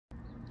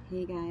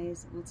Hey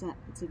guys, what's up?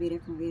 It's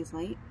Avita from Avita's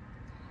Light.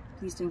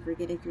 Please don't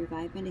forget, if you're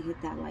vibing, to hit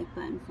that like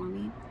button for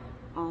me.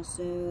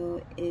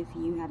 Also, if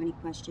you have any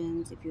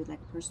questions, if you would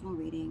like a personal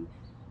reading,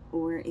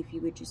 or if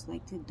you would just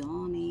like to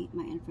donate,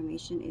 my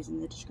information is in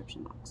the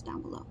description box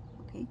down below,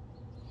 okay?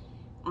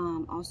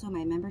 Also,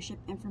 my membership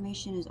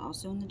information is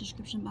also in the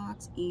description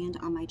box and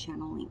on my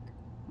channel link,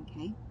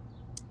 okay?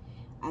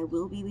 I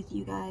will be with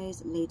you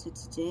guys later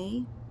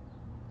today.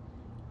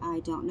 I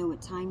don't know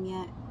what time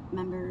yet,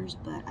 members,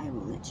 but I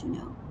will let you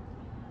know.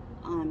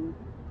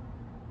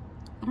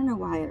 I don't know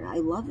why I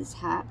love this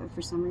hat, but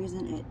for some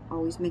reason it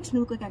always makes me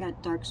look like I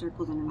got dark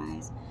circles under my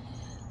eyes.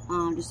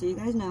 Just so you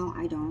guys know,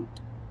 I don't.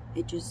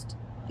 I guess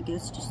I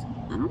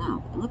don't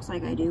know. It looks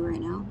like I do right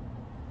now.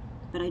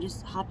 But I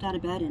just hopped out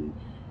of bed and,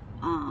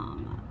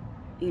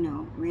 you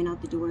know, ran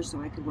out the door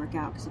so I could work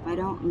out. Because if I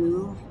don't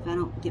move, if I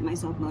don't get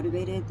myself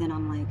motivated, then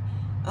I'm like,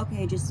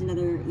 okay, just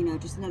another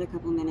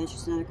couple of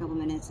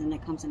minutes, and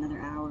it comes another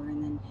hour,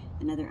 and then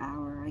another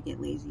hour. I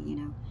get lazy, you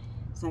know.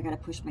 So I gotta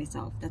push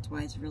myself. That's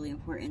why it's really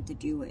important to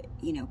do it,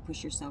 you know,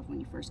 push yourself when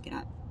you first get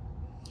up.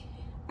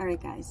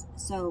 Alright guys,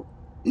 so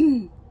let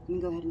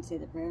me go ahead and say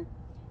the prayer.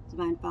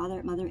 Divine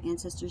Father, Mother,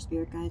 Ancestors,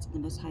 Spirit Guides, of the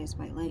Most Highest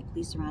White Light,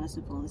 please surround us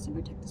and fold us and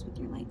protect us with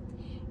your light.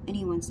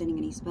 Anyone sending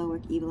any spell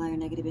work, evil eye, or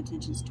negative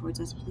intentions towards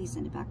us, please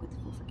send it back with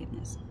full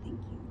forgiveness. Thank you.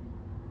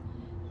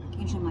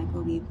 Archangel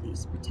Michael, will you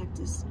please protect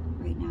us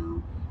right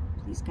now?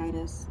 Please guide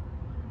us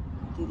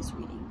through this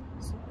reading.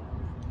 So,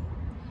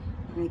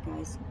 thank you. Alright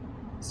guys,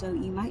 so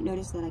you might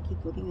notice that I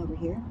keep looking over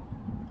here.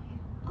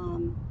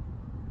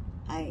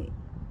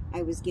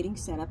 I was getting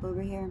set up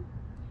over here,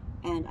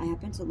 and I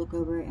happened to look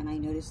over and I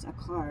noticed a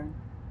car.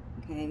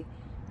 Okay,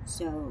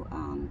 so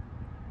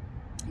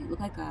it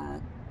looked like a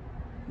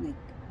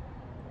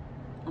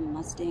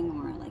Mustang,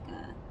 or like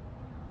a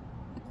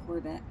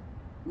Corvette.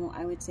 Well,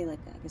 I would say like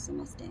I guess a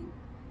Mustang.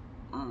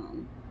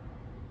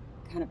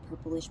 Kind of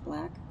purplish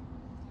black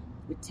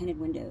with tinted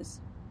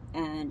windows.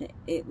 And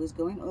it was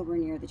going over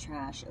near the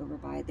trash over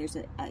by, there's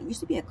it used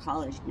to be a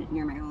college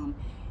near my home,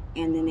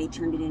 and then they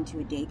turned it into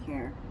a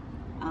daycare.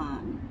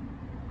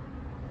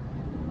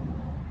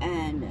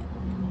 And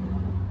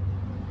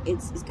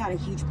it's got a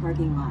huge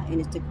parking lot, and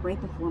it's like right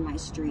before my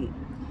street,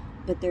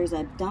 but there's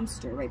a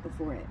dumpster right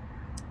before it.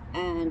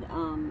 And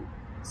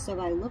so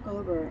I look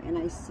over and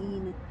I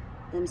seen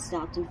them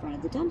stopped in front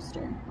of the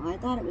dumpster. Well, I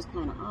thought it was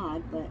kind of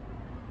odd, but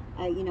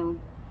I, you know,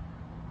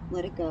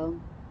 let it go.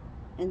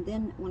 And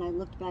then when I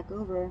looked back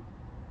over,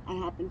 I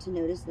happened to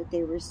notice that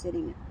they were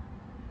sitting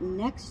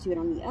next to it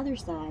on the other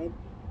side,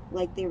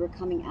 like they were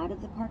coming out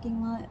of the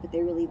parking lot, but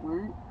they really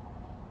weren't.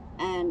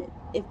 And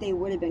if they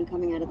would have been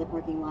coming out of the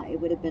parking lot, it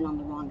would have been on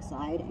the wrong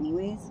side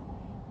anyways.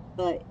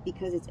 But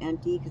because it's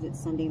empty, because it's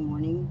Sunday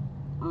morning,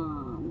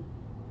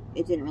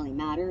 it didn't really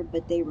matter.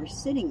 But they were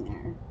sitting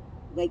there,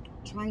 like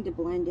trying to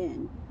blend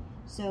in.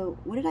 So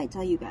what did I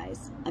tell you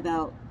guys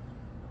about?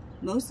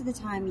 Most of the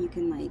time you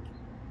can like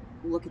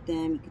look at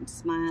them, you can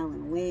smile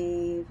and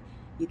wave,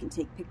 you can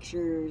take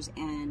pictures,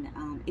 and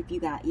if you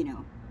got, you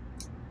know,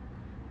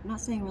 I'm not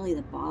saying really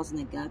the balls and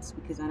the guts,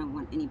 because I don't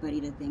want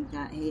anybody to think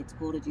that, hey, it's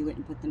cool to do it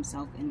and put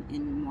themselves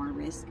in more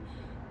risk,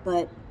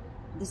 but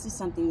this is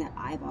something that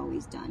I've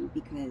always done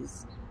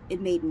because it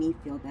made me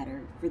feel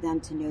better for them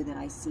to know that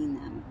I seen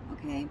them,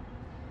 okay?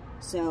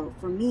 So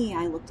for me,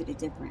 I looked at it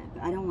different,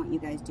 but I don't want you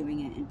guys doing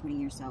it and putting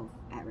yourself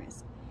at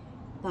risk.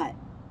 But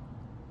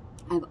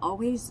I've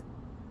always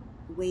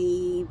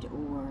waved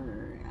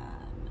or,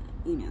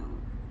 you know,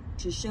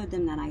 just showed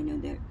them that I know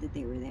that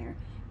they were there.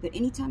 But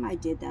anytime I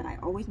did that, I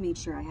always made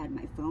sure I had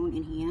my phone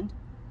in hand,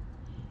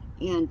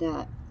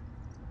 and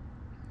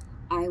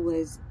I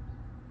was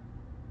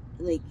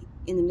like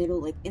in the middle,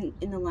 like in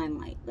the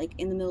limelight, like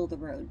in the middle of the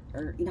road,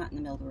 or not in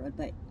the middle of the road,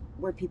 but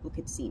where people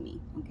could see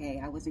me.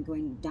 Okay, I wasn't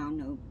going down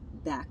no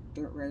back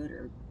dirt road,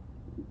 or,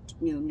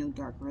 you know, no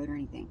dark road or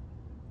anything.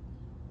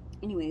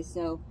 Anyway,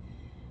 so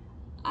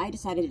I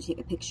decided to take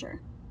a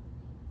picture.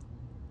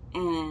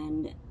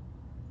 And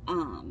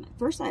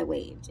first I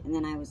waved, and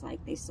then I was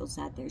like, they still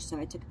sat there, so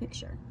I took a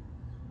picture.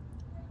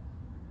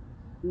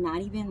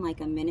 Not even like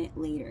a minute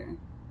later,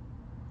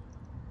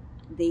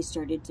 they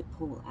started to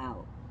pull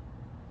out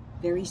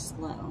very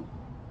slow.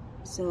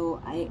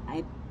 So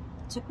I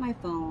took my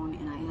phone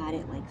and I had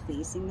it like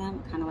facing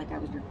them, kind of like I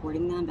was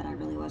recording them, but I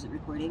really wasn't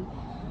recording.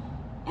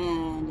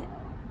 And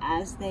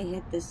as they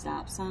hit the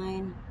stop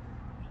sign,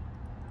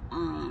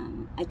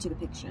 I took a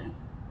picture.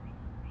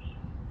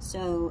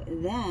 So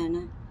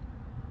then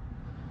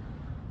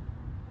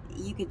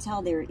you could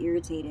tell they were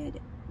irritated,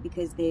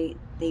 because they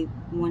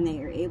when they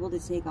were able to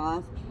take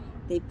off,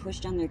 they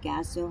pushed on their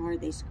gas so hard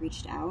they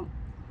screeched out.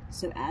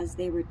 So as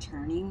they were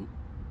turning,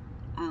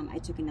 I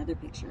took another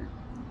picture,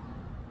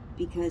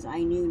 because I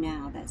knew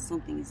now that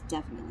something is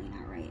definitely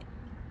not right.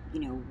 You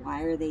know,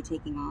 why are they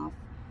taking off?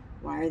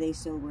 Why are they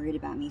so worried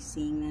about me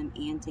seeing them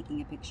and taking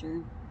a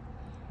picture?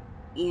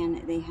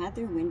 And they had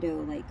their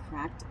window like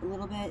cracked a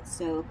little bit,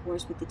 so of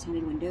course with the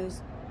tinted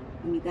windows,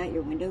 when you got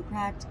your window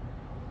cracked,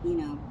 you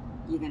know,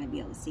 you're going to be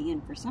able to see.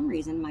 And for some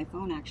reason, my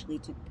phone actually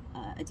took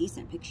a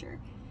decent picture.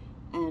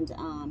 And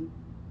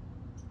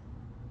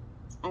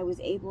I was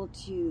able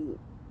to,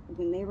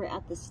 when they were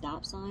at the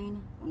stop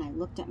sign, when I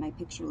looked at my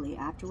picture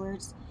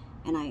afterwards,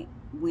 and I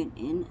went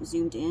in,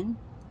 zoomed in,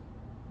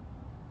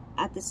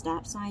 at the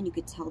stop sign, you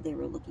could tell they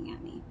were looking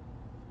at me.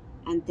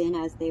 And then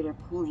as they were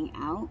pulling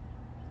out,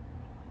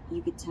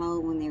 you could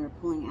tell when they were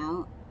pulling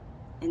out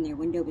and their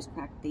window was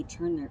cracked, they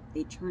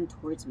turned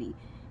towards me.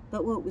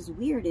 But what was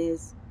weird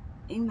is,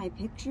 in my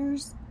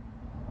pictures,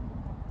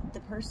 the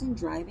person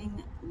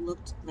driving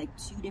looked like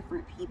two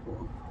different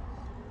people.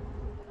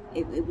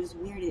 It was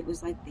weird. It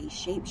was like they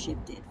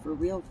shape-shifted, for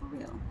real.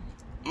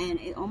 And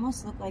it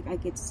almost looked like I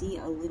could see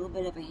a little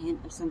bit of a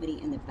hint of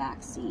somebody in the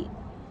back seat.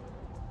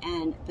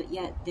 But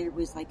yet there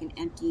was like an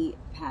empty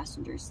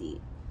passenger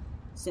seat.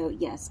 So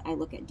yes, I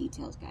look at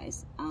details,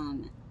 guys.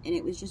 And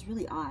it was just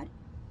really odd.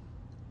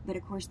 But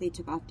of course they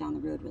took off down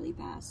the road really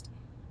fast.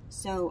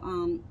 So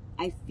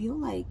I feel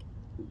like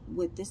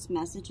what this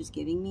message is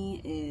giving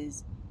me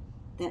is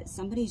that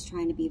somebody's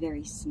trying to be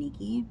very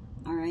sneaky,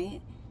 all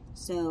right?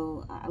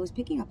 So I was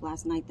picking up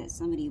last night that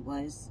somebody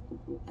was,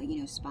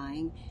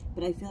 spying,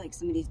 but I feel like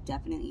somebody's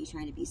definitely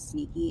trying to be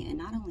sneaky. And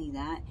not only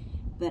that,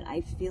 but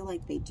I feel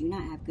like they do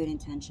not have good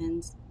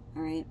intentions,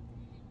 all right?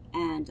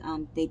 And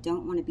they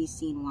don't want to be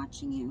seen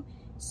watching you.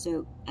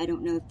 So I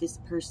don't know if this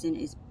person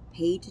is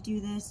paid to do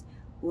this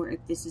or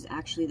if this is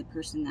actually the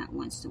person that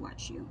wants to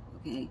watch you,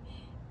 okay?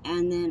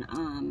 And then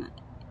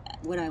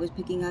what I was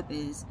picking up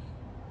is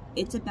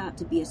it's about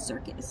to be a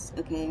circus,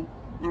 okay?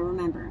 Now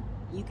remember,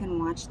 you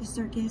can watch the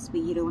circus,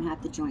 but you don't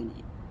have to join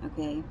it,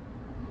 okay?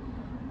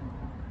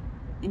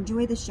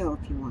 Enjoy the show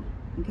if you want,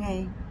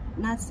 okay?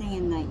 I'm not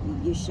saying that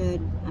you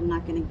should. I'm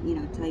not gonna,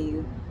 tell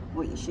you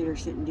what you should or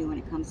shouldn't do when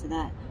it comes to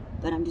that.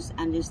 But I'm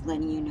just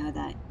letting you know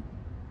that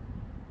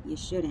you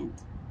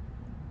shouldn't,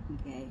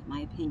 okay?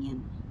 My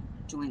opinion,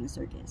 join the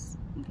circus,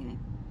 okay?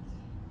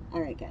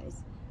 All right,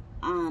 guys.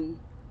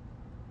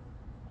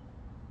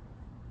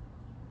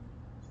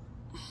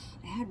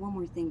 I had one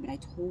more thing, but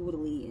it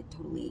totally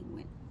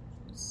went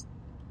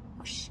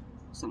whoosh,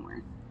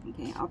 somewhere.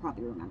 Okay, I'll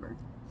probably remember.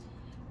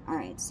 All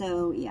right,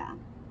 so yeah,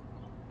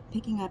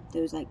 picking up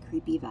those like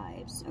creepy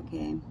vibes.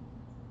 Okay,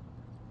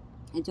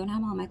 I don't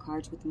have all my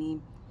cards with me.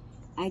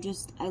 I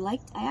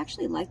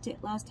actually liked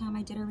it last time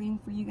I did a reading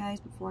for you guys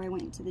before I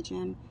went into the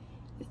gym.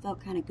 It felt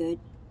kind of good,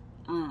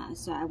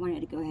 so I wanted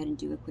to go ahead and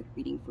do a quick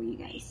reading for you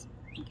guys.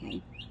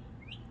 Okay.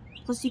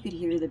 Plus, you could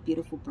hear the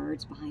beautiful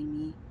birds behind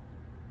me.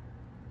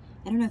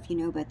 I don't know if you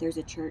know, but there's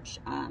a church,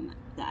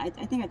 I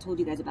think I told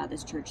you guys about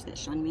this church that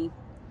shunned me.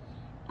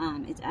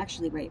 It's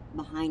actually right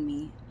behind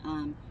me,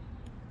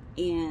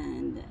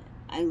 and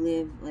I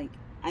live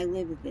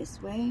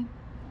this way,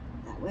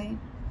 that way,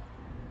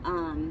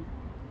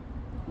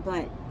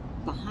 but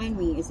behind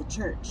me is a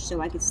church,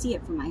 so I could see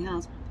it from my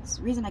house.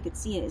 The reason I could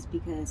see it is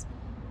because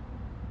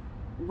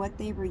what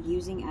they were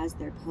using as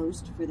their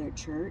post for their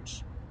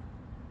church,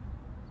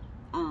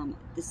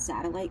 the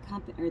satellite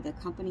company, or the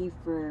company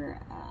for,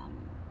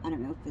 I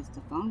don't know if it's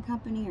the phone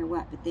company or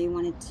what, but they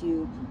wanted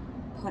to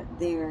put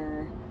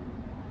their,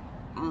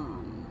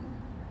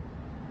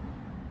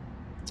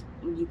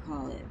 what do you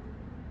call it?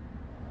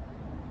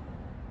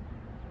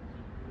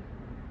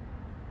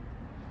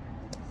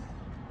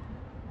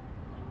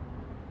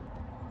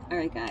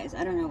 Alright guys,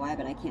 I don't know why,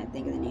 but I can't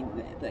think of the name of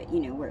it, but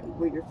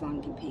where your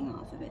phone can ping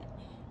off of it.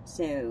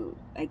 So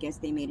I guess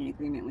they made an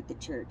agreement with the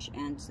church,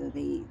 and so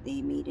they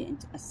made it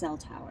into a cell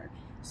tower.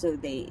 So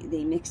they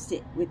mixed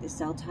it with the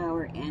cell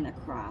tower and a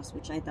cross,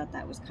 which I thought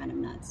that was kind of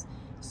nuts.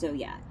 So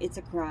yeah, it's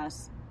a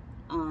cross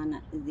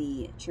on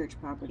the church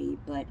property,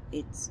 but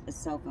it's a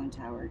cell phone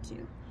tower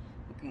too.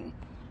 Okay,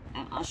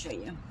 I'll show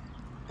you.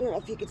 I don't know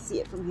if you could see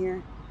it from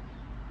here.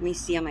 Let me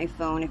see on my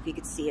phone if you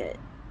could see it.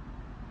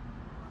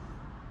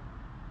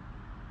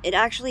 It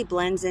actually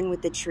blends in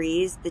with the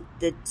trees,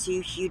 the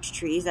two huge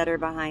trees that are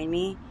behind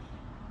me.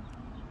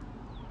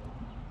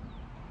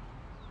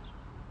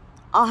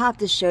 I'll have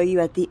to show you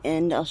at the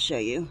end, I'll show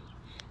you.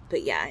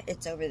 But yeah,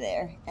 it's over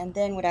there. And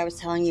then what I was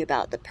telling you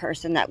about the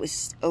person that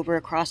was over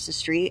across the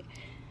street.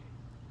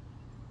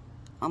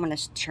 I'm gonna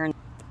turn.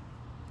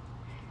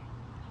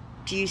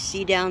 Do you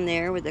see down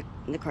there where the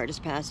car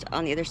just passed?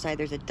 On the other side,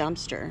 there's a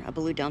dumpster, a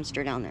blue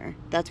dumpster down there.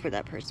 That's where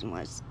that person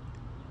was.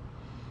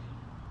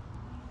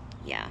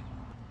 Yeah.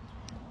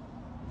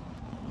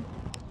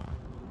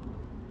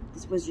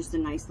 This was just a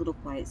nice little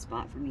quiet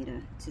spot for me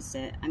to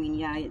sit. I mean,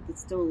 yeah,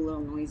 it's still a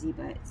little noisy,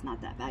 but it's not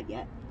that bad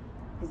yet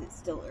because it's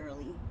still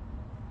early.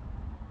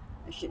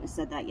 I shouldn't have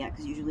said that yet,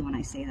 because usually when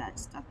I say that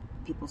stuff,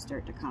 people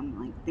start to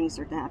come, like, things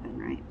start to happen,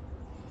 right?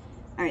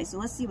 Alright, so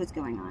let's see what's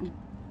going on.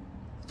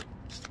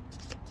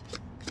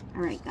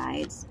 Alright,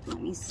 guys, let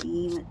me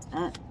see what's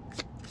up.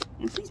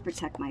 And please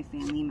protect my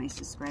family, my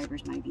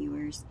subscribers, my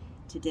viewers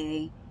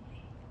today.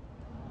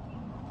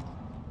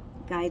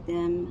 Guide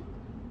them.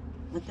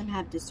 Let them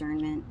have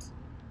discernment,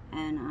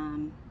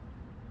 and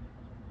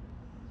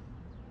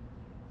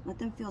let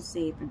them feel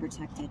safe and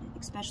protected,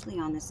 especially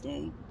on this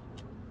day.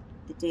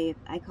 The day,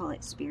 I call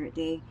it Spirit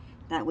Day.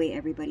 That way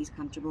everybody's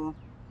comfortable,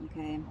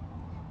 okay?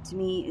 To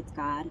me, it's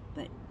God,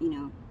 but, you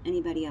know,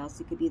 anybody else,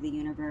 it could be the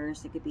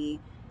universe, it could be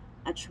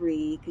a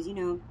tree, because, you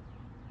know,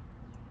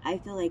 I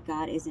feel like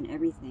God is in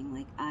everything.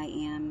 Like, I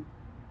am,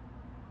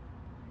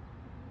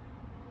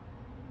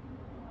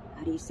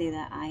 how do you say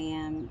that? I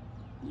am,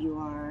 you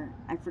are,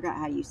 I forgot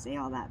how you say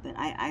all that, but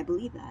I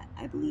believe that.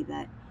 I believe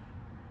that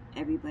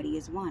everybody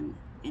is one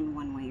in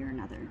one way or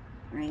another,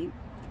 right?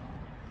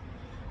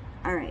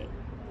 All right,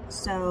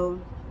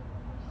 so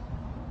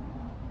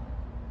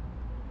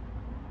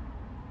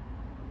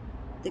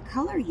the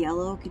color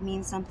yellow could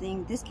mean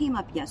something. This came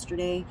up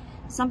yesterday.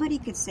 Somebody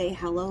could say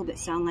hello but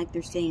sound like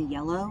they're saying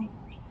yellow.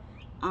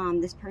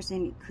 This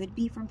person could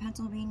be from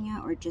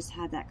Pennsylvania or just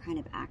have that kind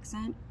of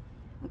accent.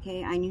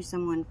 Okay, I knew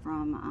someone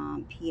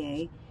from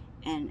PA,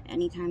 and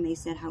anytime they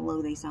said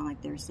hello, they sound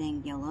like they're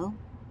saying yellow.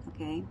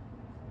 Okay.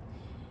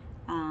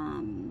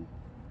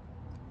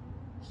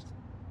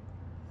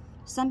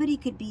 Somebody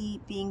could be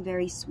being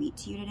very sweet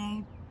to you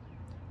today,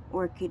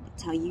 or could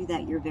tell you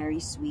that you're very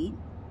sweet.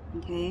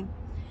 Okay.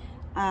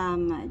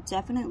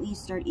 Definitely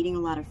start eating a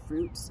lot of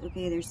fruits.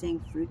 Okay, they're saying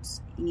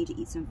fruits. You need to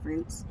eat some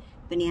fruits,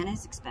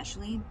 bananas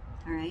especially.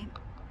 All right.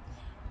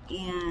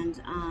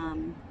 And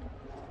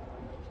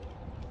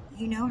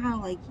you know how,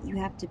 like, you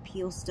have to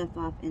peel stuff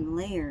off in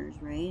layers,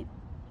 right?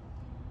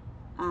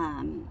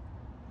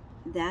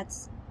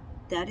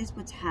 That is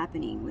what's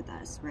happening with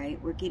us, right?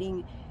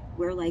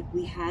 We're like,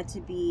 we had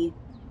to be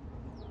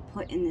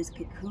put in this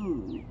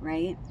cocoon,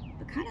 right?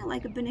 But kind of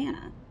like a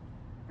banana,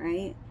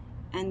 right?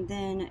 And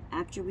then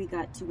after we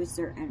got to a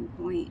certain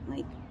point,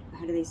 like,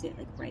 how do they say it?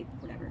 Like ripe,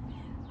 whatever.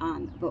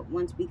 But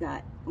once we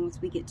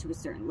get to a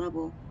certain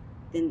level,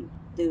 then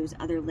those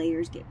other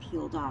layers get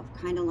peeled off.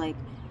 Kind of like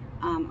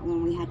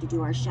when we had to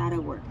do our shadow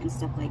work and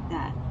stuff like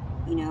that,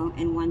 you know?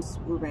 And once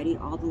we're ready,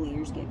 all the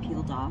layers get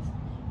peeled off,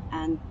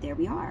 and there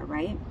we are,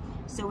 right?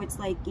 So it's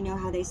like, you know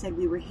how they said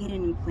we were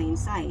hidden in plain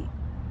sight?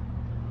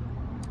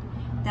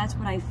 That's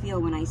what I feel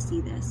when I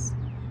see this,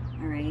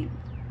 all right?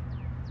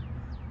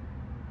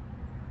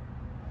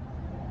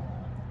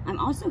 I'm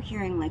also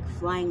hearing like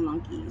flying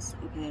monkeys,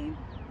 okay?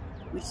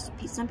 Which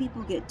some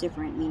people get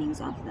different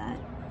meanings off of that.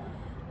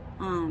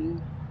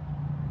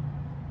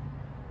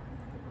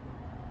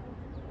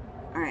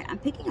 All right, I'm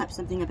picking up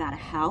something about a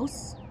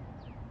house.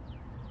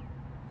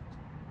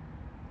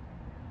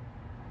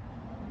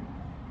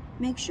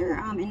 Make sure,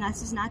 and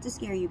this is not to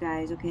scare you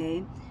guys,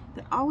 okay?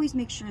 But always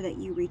make sure that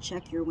you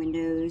recheck your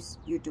windows,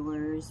 your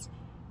doors.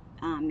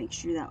 Make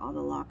sure that all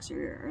the locks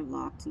are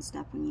locked and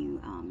stuff when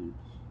you,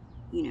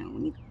 you know,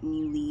 when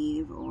you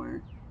leave,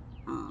 or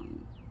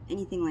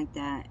anything like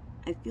that.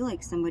 I feel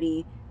like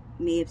somebody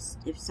may have,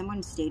 if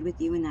someone stayed with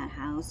you in that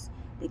house,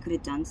 they could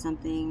have done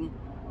something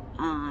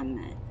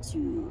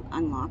to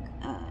unlock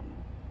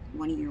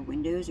one of your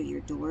windows or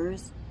your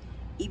doors.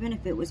 Even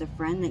if it was a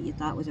friend that you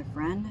thought was a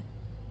friend,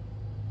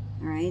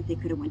 all right? They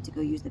could have went to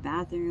go use the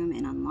bathroom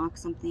and unlock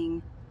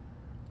something,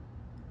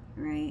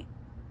 all right?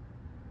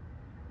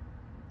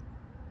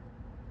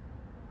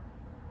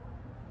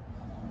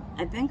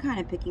 I've been kind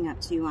of picking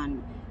up too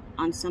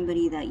on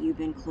somebody that you've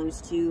been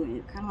close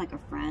to, kind of like a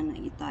friend that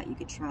you thought you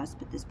could trust,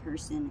 but this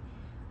person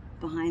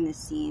behind the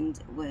scenes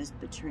was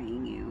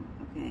betraying you,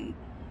 okay?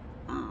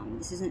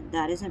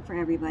 That isn't for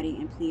everybody,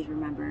 and please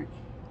remember,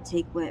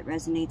 take what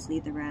resonates,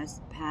 leave the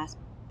rest. Past,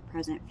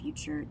 present,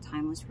 future,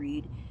 timeless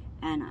read,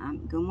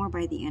 and go more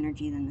by the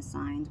energy than the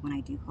signs when I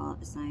do call it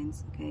the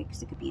signs, okay?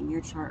 Because it could be in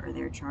your chart or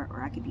their chart,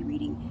 or I could be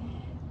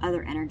reading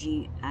other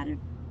energy out of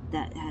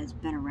that has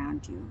been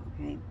around you,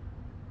 okay?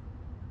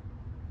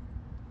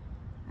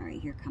 All right,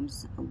 here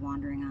comes a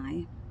wandering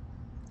eye.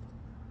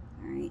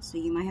 All right, so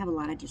you might have a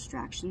lot of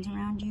distractions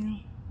around you.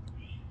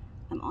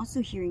 I'm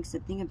also hearing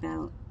something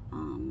about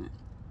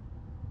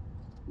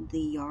the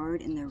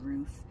yard and the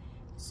roof.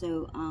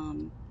 So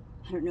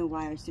I don't know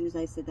why, as soon as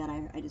I said that,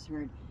 I just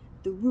heard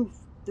the roof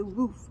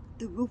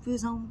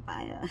is on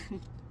fire.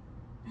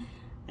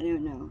 I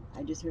don't know,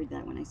 I just heard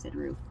that when I said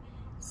roof.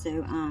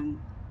 So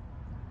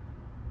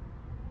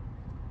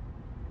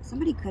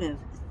somebody could have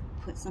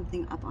put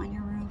something up on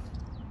your roof.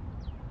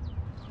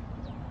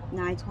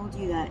 Now, I told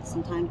you that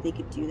sometimes they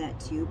could do that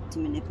too, to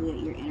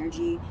manipulate your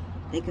energy.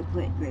 They could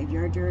put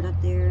graveyard dirt up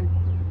there,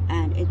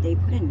 and if they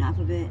put enough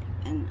of it,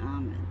 and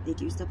they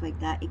do stuff like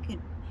that,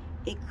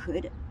 it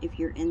could, if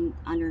you're in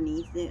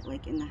underneath it,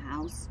 like in the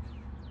house,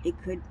 it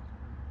could,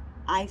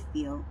 I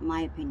feel,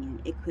 my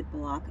opinion, it could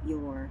block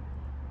your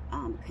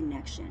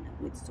connection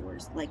with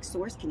Source. Like,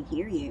 Source can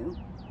hear you,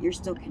 you're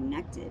still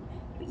connected,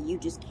 but you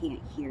just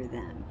can't hear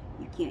them.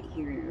 You can't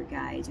hear your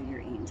guides or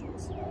your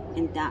angels,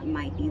 and that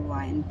might be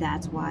why. And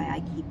that's why I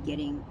keep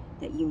getting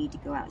that you need to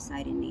go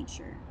outside in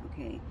nature,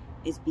 okay?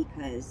 Is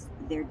because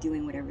they're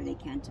doing whatever they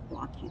can to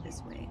block you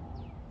this way,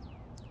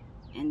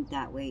 and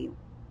that way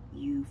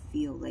you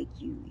feel like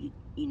you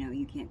know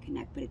you can't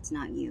connect, but it's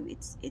not you.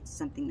 It's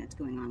something that's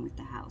going on with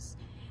the house.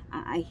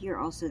 I hear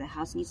also the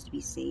house needs to be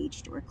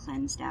saged or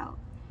cleansed out.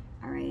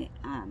 All right,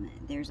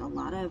 there's a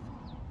lot of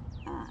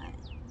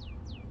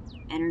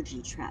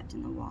energy trapped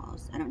in the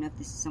walls. I don't know if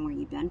this is somewhere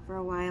you've been for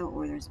a while,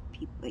 or there's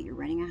people that you're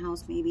renting a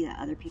house maybe that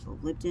other people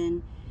have lived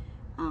in.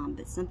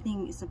 But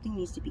something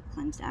needs to be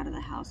cleansed out of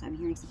the house. I'm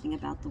hearing something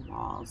about the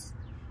walls.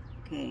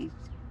 Okay.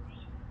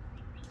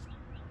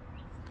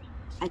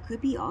 I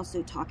could be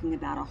also talking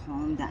about a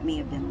home that may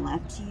have been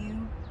left to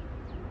you.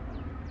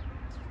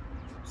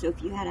 So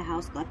if you had a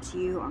house left to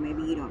you, or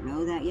maybe you don't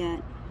know that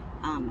yet,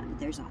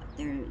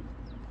 there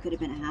could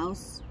have been a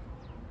house,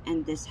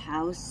 and this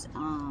house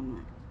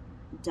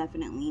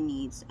definitely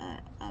needs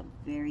a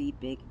very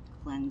big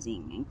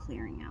cleansing and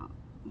clearing out.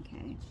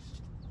 Okay.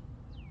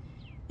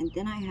 And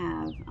then I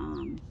have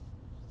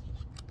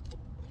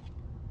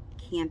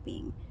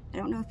camping. I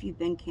don't know if you've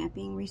been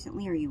camping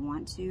recently, or you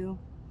want to,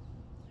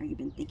 or you've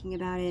been thinking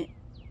about it,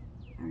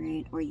 all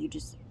right, or you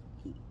just,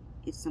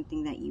 it's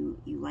something that you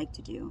like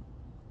to do.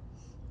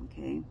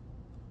 Okay.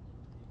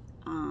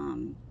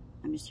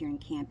 I'm just hearing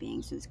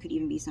camping, so this could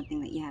even be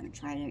something that you haven't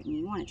tried and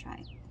you want to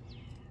try.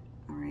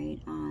 All right.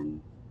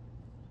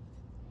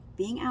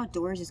 Being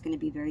outdoors is going to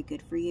be very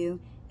good for you,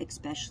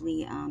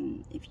 especially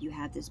if you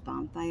have this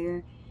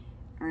bonfire.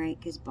 All right,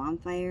 because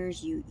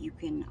bonfires, you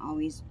can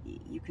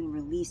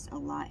release a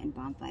lot in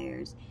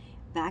bonfires.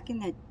 Back in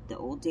the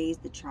old days,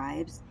 the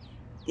tribes,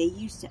 they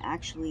used to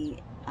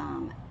actually,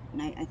 and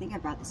I think I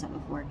brought this up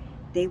before,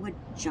 they would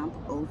jump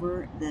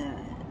over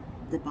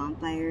the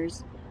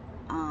bonfires,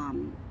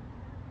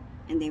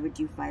 and they would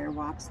do fire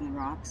walks in the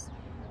rocks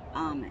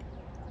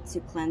to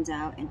cleanse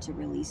out and to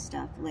release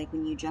stuff. Like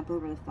when you jump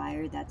over the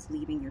fire, that's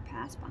leaving your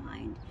past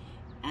behind.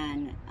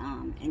 And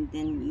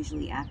then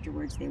usually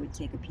afterwards they would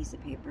take a piece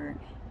of paper,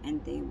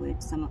 and they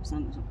would, some of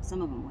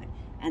them would,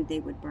 and they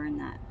would burn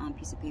that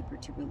piece of paper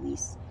to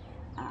release.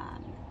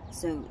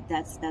 So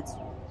that's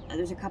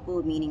there's a couple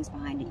of meanings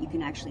behind it. You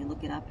can actually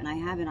look it up, and I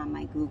have it on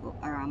my Google,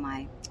 or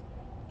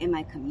in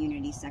my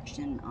community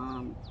section.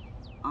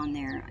 On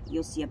there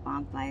you'll see a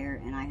bonfire,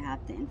 and I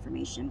have the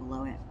information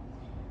below it.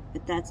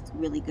 But that's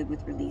really good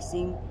with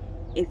releasing.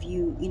 If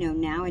you know,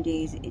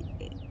 nowadays,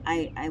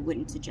 I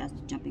wouldn't suggest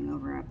jumping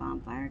over a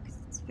bonfire,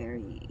 because it's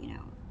very,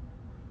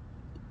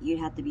 you'd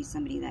have to be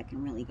somebody that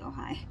can really go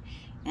high.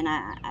 And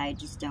I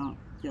just don't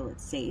feel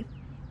it's safe.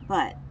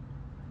 But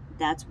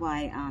that's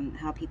why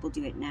how people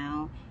do it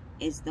now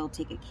is they'll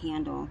take a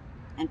candle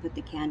and put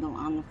the candle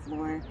on the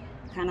floor,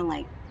 kind of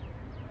like,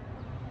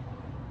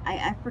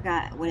 I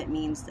forgot what it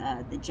means,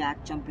 the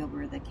jack jump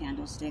over the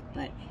candlestick,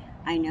 but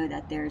I know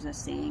that there's a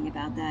saying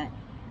about that.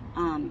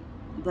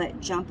 But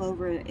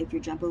if you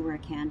jump over a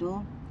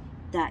candle,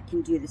 that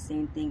can do the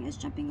same thing as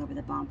jumping over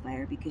the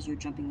bonfire, because you're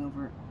jumping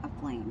over a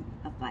flame,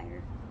 a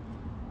fire.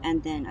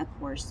 And then, of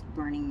course,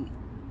 burning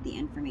the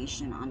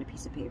information on a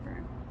piece of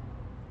paper.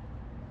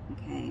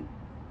 Okay.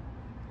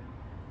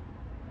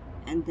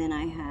 And then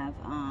I have,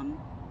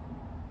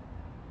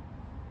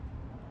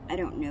 I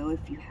don't know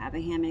if you have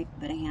a hammock,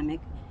 but a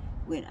hammock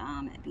would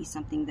be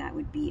something that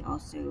would be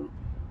also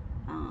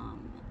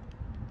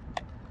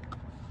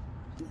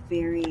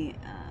very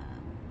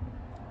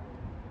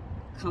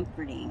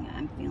comforting.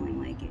 I'm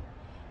feeling like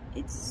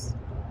it's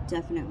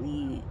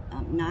definitely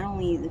not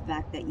only the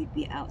fact that you'd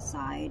be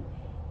outside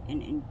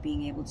and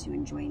being able to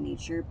enjoy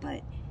nature,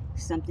 but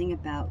something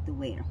about the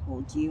way it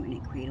holds you and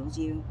it cradles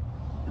you.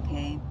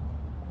 Okay,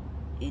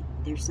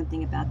 there's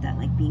something about that,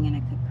 like being in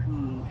a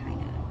cocoon,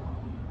 kind of,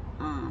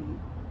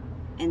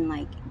 and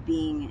like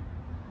being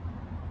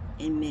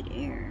in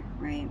midair,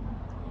 right?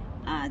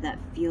 That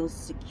feels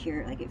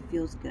secure, like it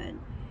feels good.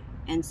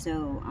 And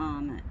so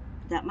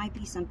that might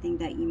be something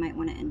that you might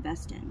want to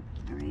invest in.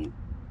 All right.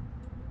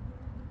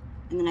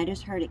 And then I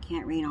just heard it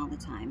can't rain all the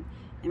time.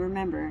 And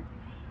remember,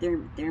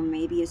 there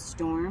may be a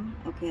storm,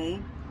 okay,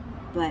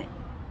 but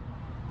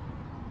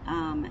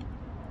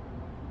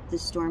the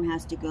storm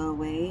has to go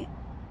away,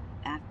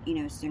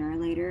 sooner or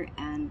later,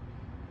 and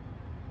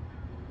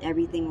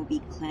everything will be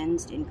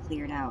cleansed and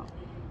cleared out.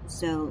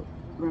 So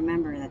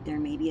remember that there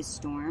may be a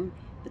storm,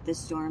 but the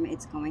storm,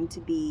 it's going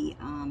to be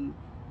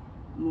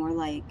more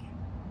like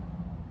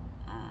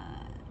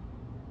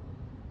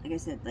I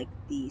said, like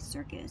the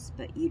circus,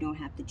 but you don't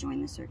have to join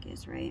the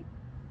circus, right?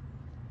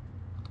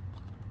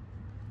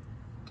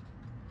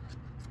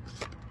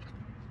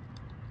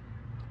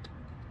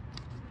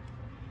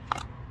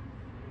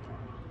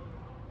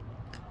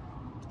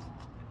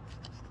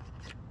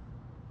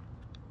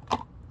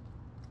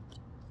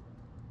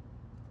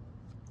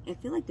 I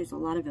feel like there's a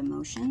lot of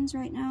emotions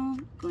right now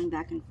going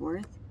back and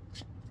forth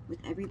with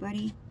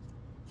everybody.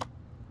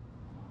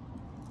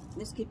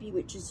 This could be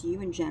with just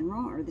you in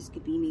general, or this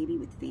could be maybe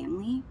with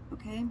family,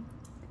 okay?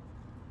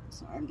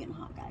 Sorry, I'm getting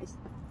hot, guys.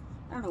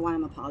 I don't know why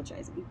I'm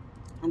apologizing.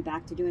 I'm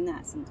back to doing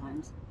that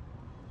sometimes.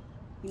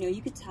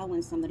 You could tell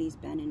when somebody's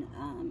been in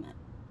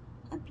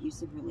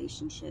abusive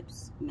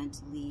relationships,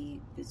 mentally,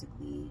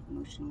 physically,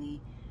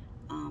 emotionally,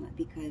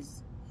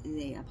 because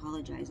they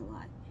apologize a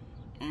lot.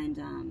 And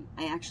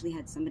I actually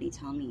had somebody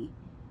tell me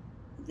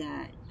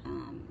that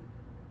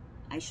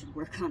I should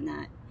work on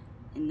that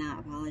and not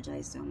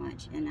apologize so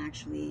much. And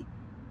actually,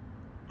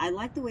 I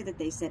like the way that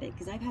they said it,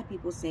 because I've had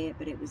people say it,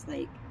 but it was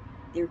like,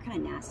 they were kind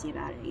of nasty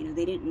about it. You know,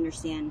 they didn't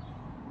understand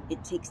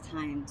it takes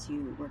time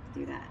to work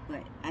through that.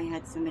 But I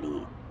had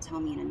somebody tell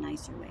me in a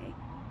nicer way,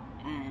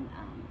 and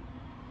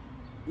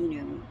you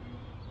know,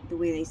 the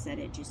way they said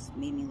it just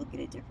made me look at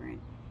it different.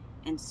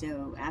 And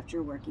so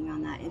after working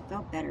on that, it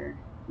felt better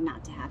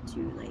not to have to,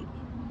 like,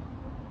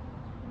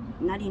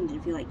 not even to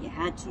feel like you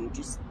had to,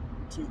 just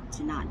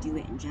to not do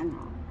it in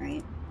general,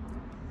 right?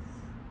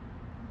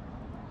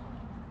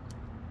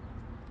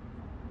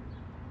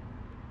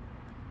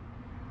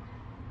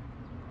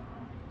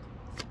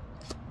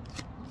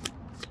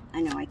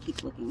 I know, I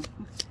keep looking.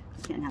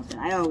 I can't help it.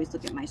 I always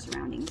look at my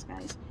surroundings,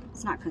 guys.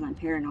 It's not because I'm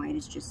paranoid.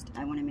 It's just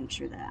I want to make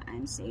sure that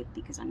I'm safe,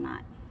 because I'm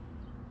not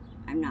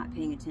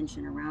paying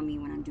attention around me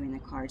when I'm doing the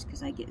cards,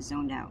 because I get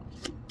zoned out.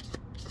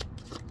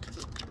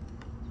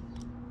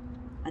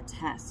 A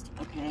test,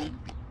 okay?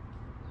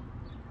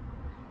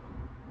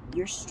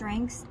 Your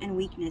strengths and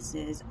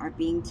weaknesses are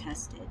being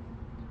tested.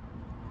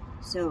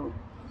 So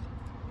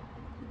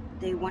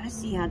they want to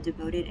see how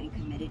devoted and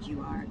committed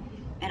you are.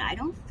 And I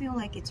don't feel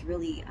like it's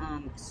really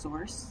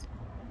Source,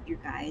 your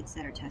guides,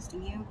 that are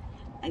testing you.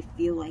 I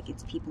feel like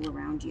it's people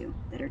around you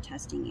that are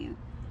testing you.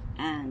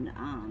 And,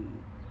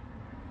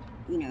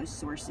 you know,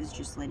 Source is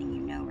just letting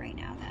you know right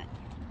now that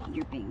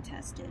you're being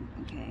tested,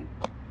 okay?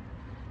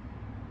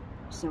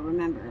 So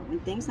remember, when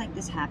things like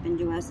this happen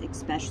to us,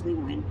 especially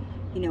when,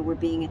 you know, we're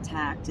being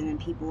attacked, and then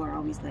people are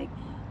always like,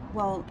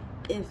 well,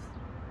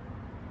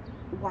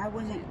 why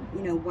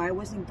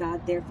wasn't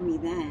God there for me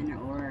then?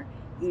 Or,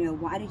 you know,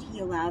 why did he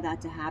allow that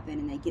to happen?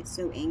 And they get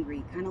so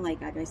angry, kind of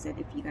like I said,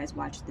 if you guys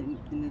watched the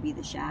movie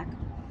The Shack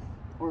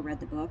or read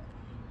the book,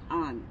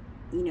 you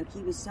know,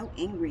 he was so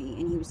angry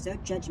and he was so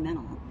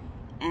judgmental,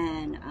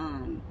 and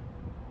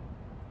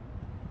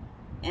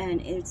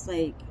it's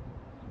like,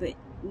 but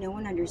no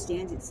one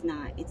understands it's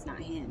not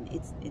him,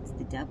 it's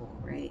the devil,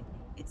 right?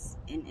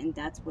 And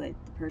that's what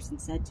the person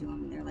said to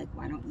him. They're like,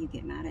 why don't you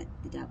get mad at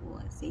the devil,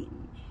 at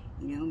Satan?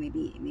 You know,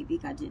 maybe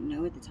God didn't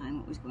know at the time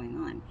what was going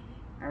on,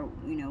 or,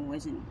 you know,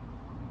 wasn't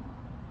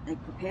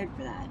like prepared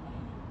for that.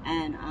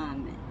 And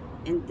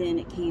then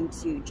it came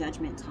to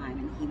judgment time,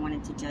 and he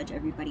wanted to judge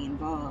everybody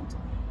involved.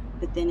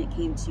 But then it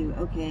came to,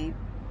 okay,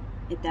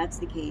 if that's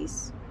the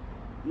case,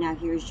 now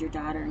here's your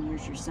daughter and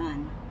here's your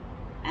son.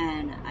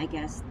 And I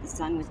guess the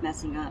son was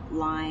messing up,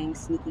 lying,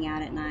 sneaking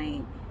out at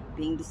night,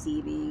 being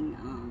deceiving.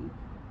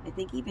 I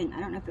think even,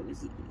 I don't know if it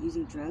was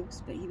using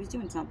drugs, but he was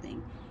doing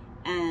something.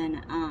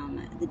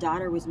 And the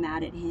daughter was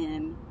mad at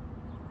him,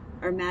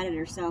 or mad at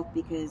herself,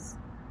 because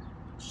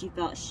she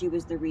felt she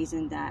was the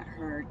reason that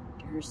her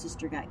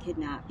sister got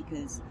kidnapped,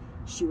 because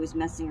she was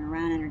messing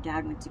around and her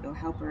dad went to go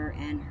help her,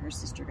 and her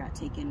sister got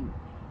taken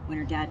when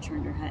her dad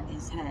turned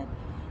his head.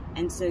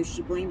 And so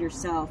she blamed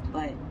herself,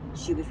 but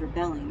she was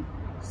rebelling.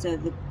 So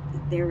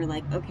they were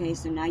like, okay,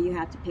 so now you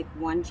have to pick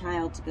one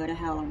child to go to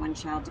hell and one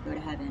child to go to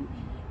heaven.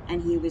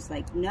 And he was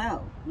like,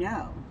 no,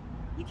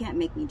 you can't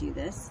make me do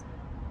this.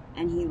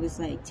 And he was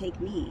like, take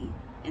me.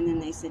 And then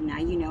they said, now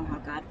you know how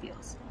God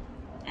feels.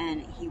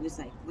 And he was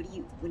like, what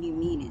do you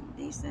mean? And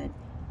they said,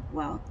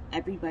 well,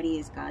 everybody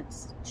is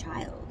God's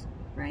child,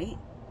 right?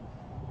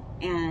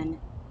 And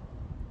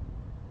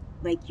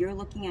like, you're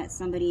looking at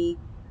somebody,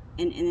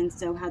 and then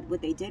so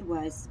what they did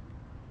was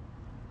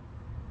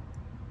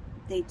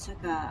they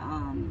took the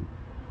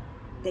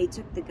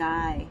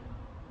guy,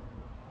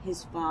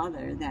 his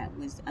father, that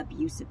was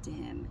abusive to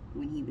him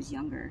when he was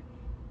younger,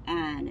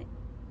 and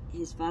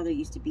his father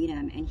used to beat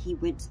him, and he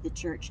went to the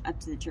church, up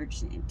to the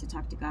church, to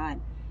talk to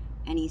God.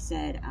 And he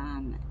said,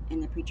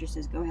 and the preacher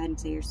says, go ahead and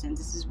say your sins.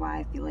 This is why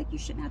I feel like you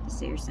shouldn't have to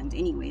say your sins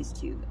anyways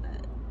to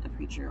a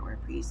preacher or a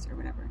priest or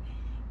whatever.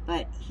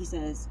 But he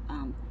says,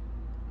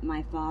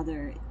 my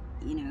father,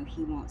 you know,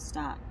 he won't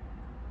stop.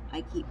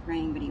 I keep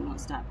praying, but he won't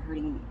stop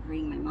hurting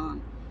my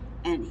mom.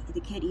 And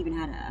the kid even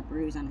had a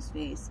bruise on his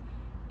face.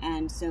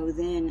 And so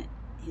then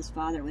his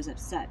father was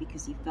upset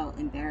because he felt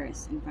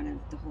embarrassed in front of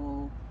the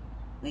whole,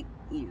 like,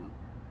 you know,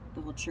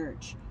 the whole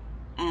church.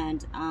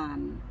 And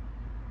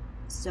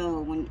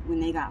so when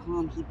they got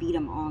home, he beat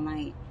him all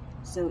night.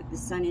 So the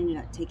son ended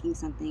up taking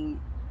something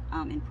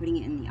and putting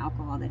it in the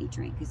alcohol that he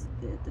drank, because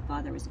the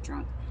father was a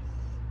drunk.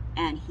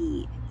 And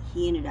he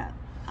ended up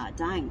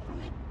dying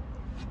from it.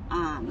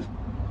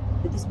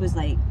 But this was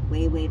like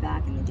way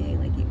back in the day.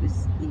 Like, it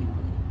was, you know,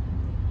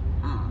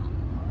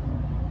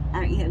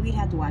 yeah, we'd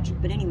have to watch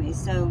it. But anyway,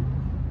 so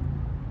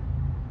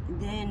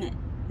then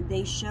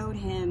they showed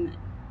him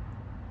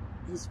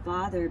his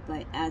father,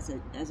 but as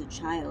a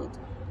child,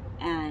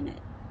 and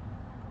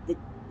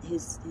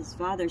his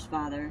father's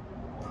father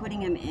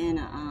putting him in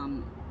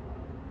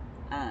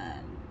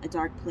a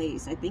dark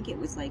place. I think it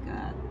was like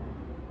a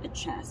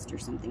chest or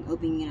something,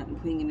 opening it up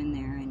and putting him in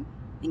there,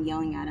 and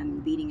yelling at him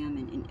and beating him,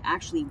 and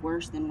actually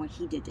worse than what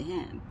he did to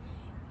him.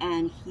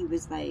 And he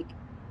was like,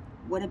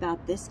 what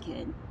about this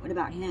kid? What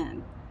about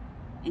him?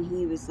 And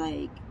he was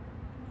like,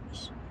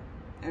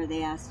 or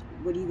they asked,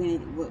 what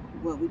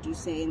would you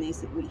say? And they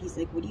said, he's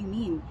like, what do you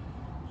mean?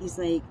 He's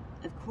like,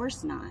 of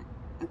course not.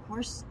 Of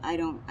course I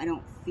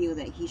don't feel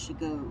that he should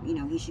go, you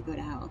know, he should go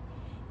to hell.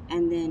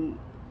 And then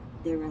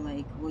they were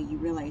like, well, you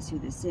realize who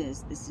this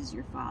is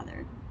your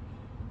father.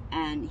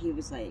 And he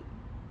was like,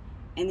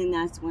 and then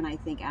that's when I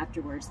think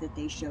afterwards that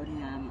they showed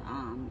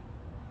him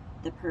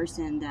the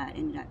person that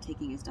ended up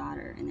taking his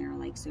daughter, and they were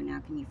like, so now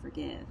can you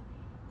forgive?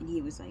 And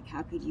he was like,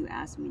 how could you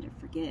ask me to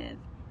forgive?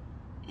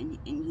 And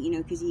you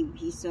know, because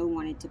he so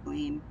wanted to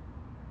blame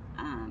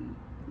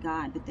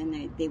God, but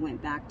then they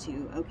went back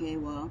to, okay,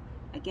 well,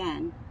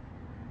 again,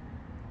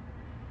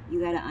 you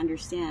got to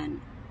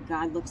understand,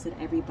 God looks at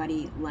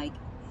everybody like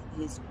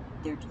his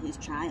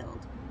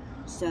child.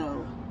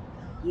 So,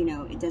 you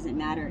know, it doesn't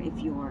matter if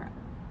you're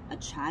a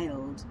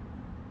child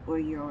or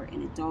you're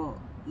an adult,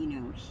 you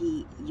know,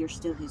 you're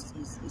still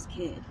his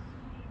kid.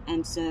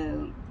 And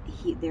so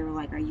they were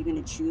like, are you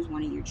going to choose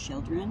one of your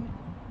children?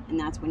 And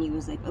that's when he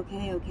was like,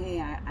 okay,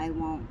 I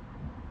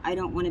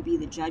don't want to be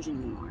the judge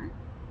anymore,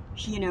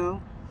 you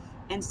know?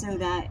 And so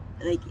that,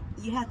 like,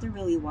 you have to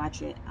really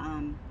watch it.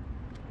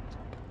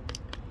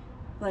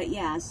 But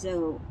yeah,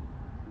 so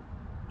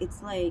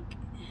it's like,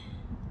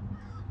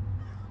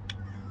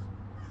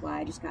 well,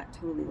 I just got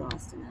totally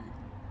lost in that.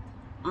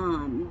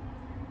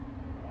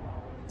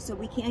 So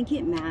we can't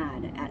get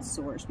mad at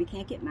source. We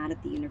can't get mad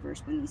at the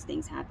universe when these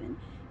things happen,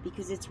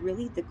 because it's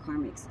really the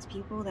karmics. It's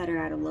people that are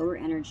at a lower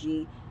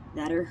energy,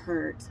 that are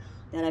hurt,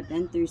 that have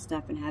been through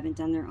stuff and haven't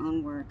done their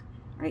own work,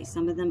 right?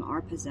 Some of them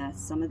are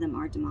possessed, some of them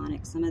are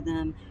demonic, some of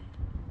them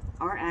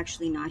are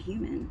actually not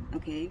human,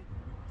 okay?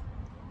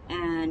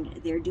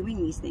 And they're doing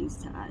these things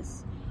to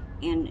us.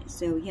 And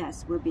so,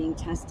 yes, we're being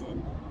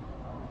tested.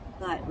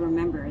 But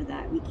remember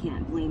that we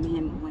can't blame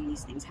him when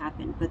these things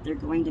happen, but they're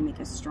going to make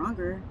us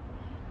stronger.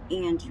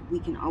 And we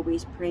can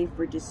always pray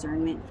for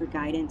discernment, for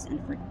guidance,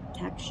 and for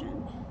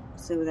protection,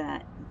 so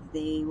that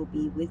they will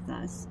be with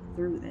us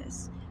through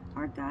this.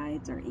 Our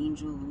guides, our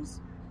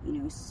angels, you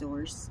know,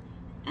 source,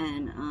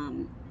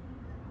 and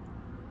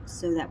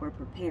so that we're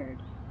prepared,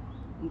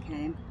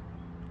 okay?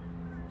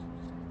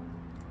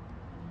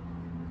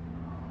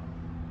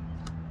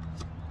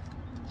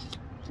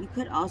 You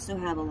could also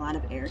have a lot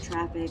of air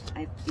traffic.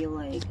 I feel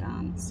like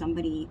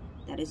somebody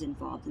that is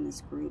involved in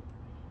this group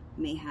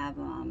may have,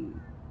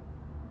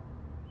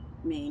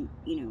 you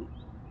know,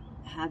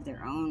 have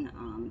their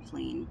own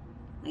plane,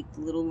 like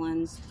the little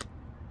ones,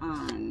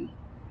 and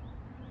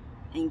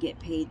get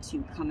paid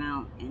to come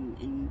out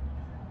and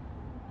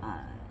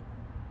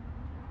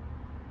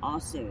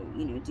also,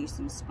 you know, do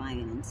some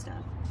spying and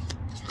stuff.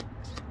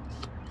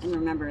 And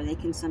remember, they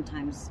can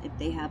sometimes, if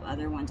they have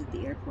other ones at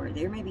the airport,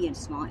 there may be a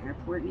small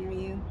airport near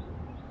you,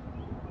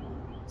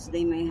 so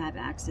they may have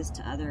access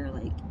to other,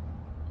 like,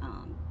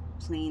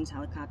 planes,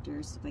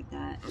 helicopters, stuff like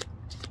that.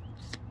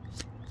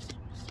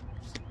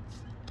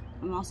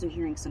 I'm also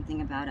hearing something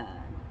about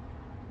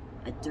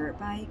a dirt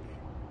bike.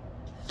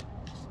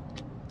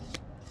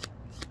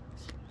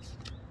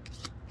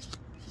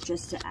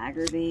 Just to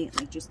aggravate,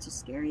 like just to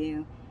scare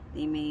you.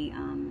 They may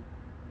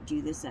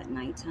do this at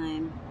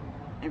nighttime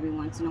every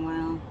once in a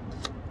while.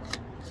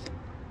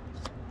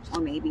 Or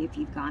maybe if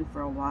you've gone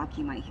for a walk,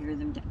 you might hear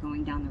them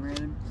going down the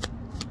road.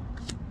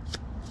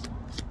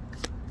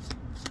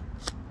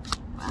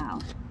 Wow.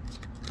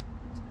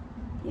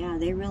 Yeah,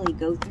 they really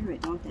go through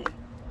it, don't they?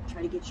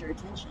 Try to get your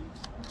attention.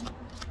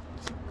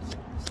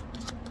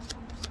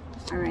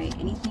 Alright,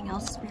 anything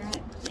else,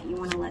 Spirit, that you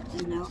want to let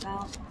them know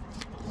about?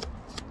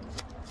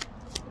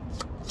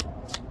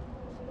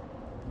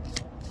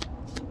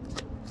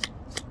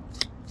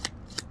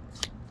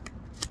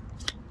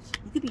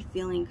 You could be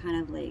feeling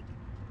kind of like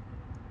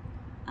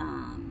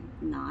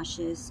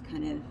nauseous,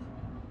 kind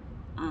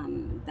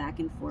of back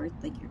and forth,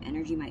 like your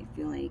energy might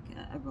feel like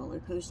a roller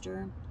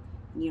coaster,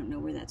 and you don't know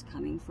where that's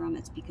coming from.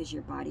 It's because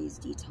your body is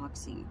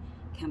detoxing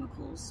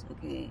chemicals,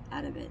 okay,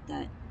 out of it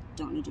that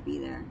don't need to be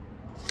there.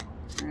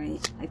 All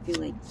right, I feel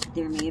like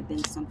there may have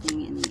been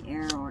something in the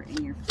air or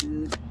in your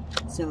food.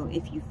 So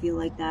if you feel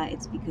like that,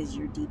 it's because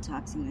you're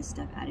detoxing this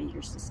stuff out of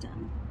your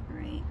system. All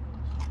right.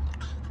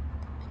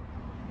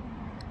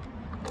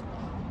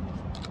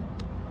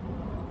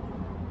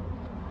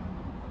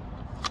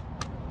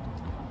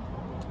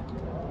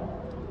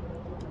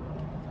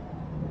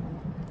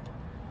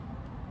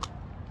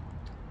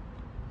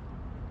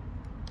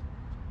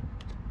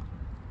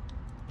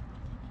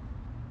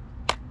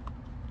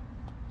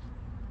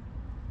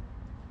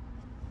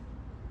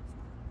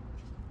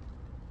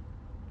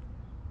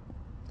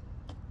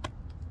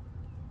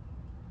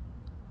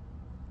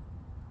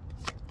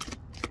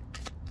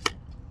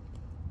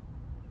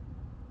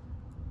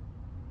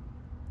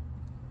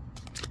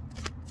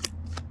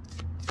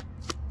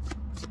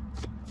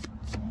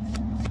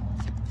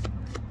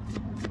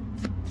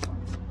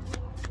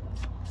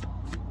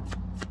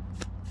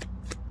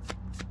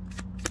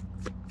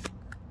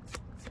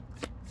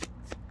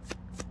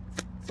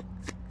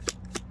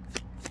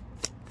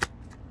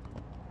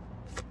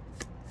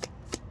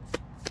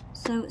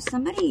 So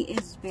somebody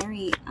is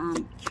very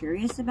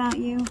curious about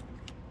you.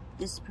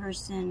 This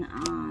person,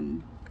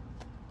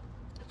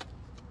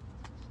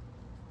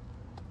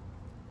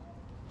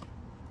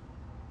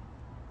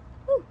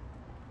 whew,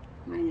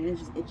 my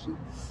nose is itchy.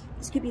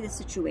 This could be the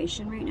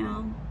situation right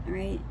now, all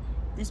right?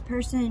 This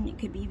person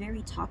could be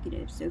very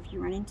talkative, so if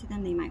you run into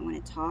them, they might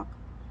want to talk.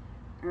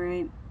 All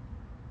right.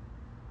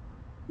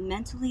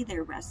 Mentally,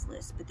 they're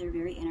restless, but they're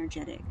very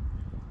energetic.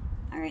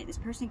 All right. This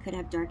person could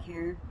have dark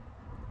hair.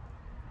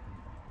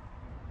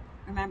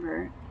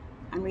 Remember,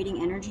 I'm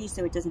reading energy,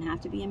 so it doesn't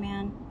have to be a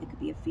man. It could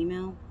be a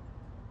female.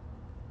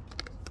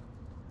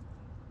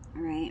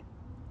 All right.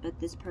 But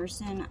this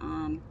person,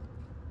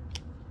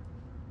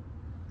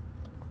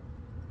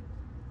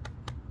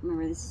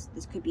 remember, this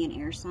could be an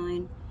air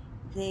sign.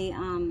 They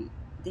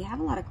have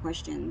a lot of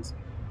questions,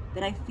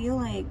 but I feel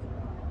like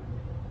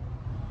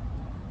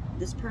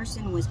this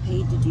person was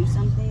paid to do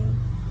something,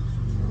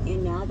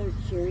 and now they're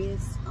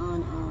curious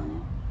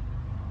on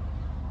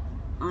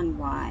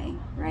why,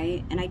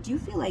 right? And I do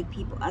feel like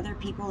other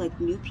people, like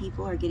new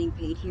people, are getting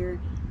paid here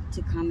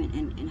to come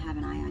and have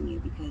an eye on you,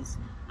 because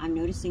I'm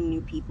noticing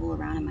new people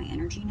around in my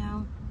energy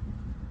now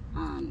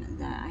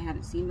that I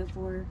haven't seen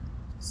before.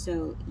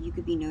 So you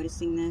could be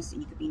noticing this,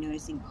 and you could be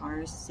noticing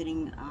cars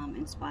sitting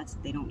in spots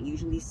that they don't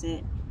usually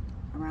sit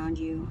around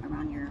you,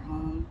 around your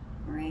home,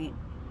 right?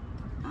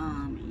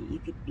 You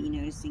could be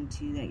noticing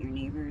too that your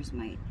neighbors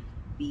might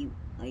be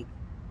like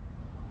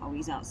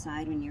always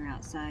outside when you're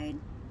outside,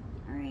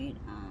 all right?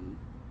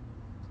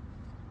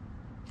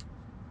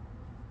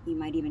 You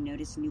might even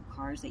notice new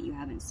cars that you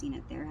haven't seen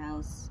at their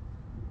house,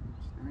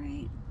 all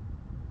right?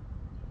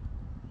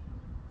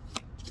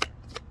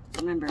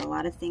 Remember, a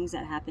lot of things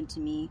that happened to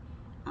me,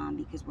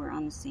 because we're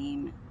on the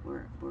same,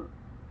 we're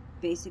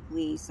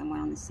basically somewhat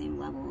on the same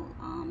level,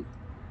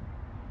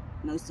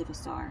 most of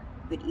us are,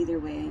 but either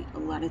way, a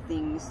lot of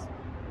things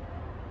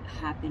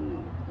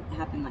happen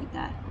like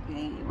that,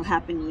 okay? It will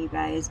happen to you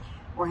guys,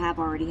 or have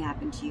already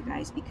happened to you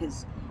guys,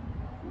 because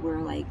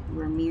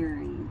we're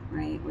mirroring,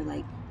 right? We're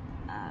like,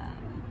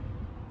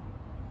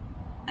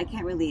 I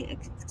can't really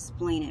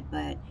explain it,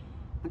 but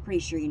I'm pretty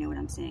sure you know what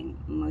I'm saying.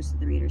 Most of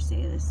the readers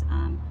say this,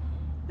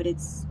 but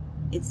it's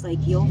like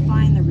you'll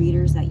find the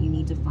readers that you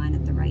need to find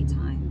at the right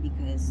time,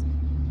 because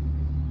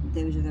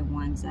those are the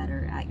ones that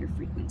are at your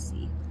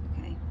frequency,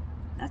 okay?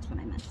 That's what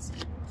I meant to say.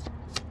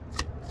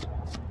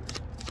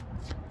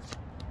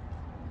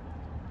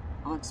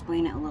 I'll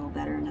explain it a little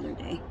better another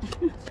day.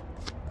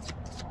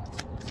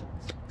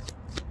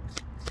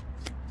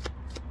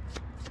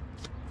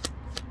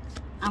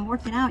 I'm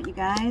working out, you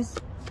guys.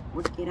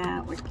 Work it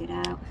out, work it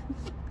out.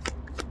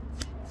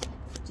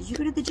 Did you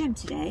go to the gym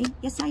today?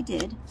 Yes, I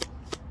did.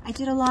 I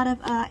did a lot of,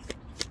 what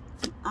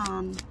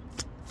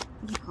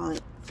do you call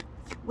it?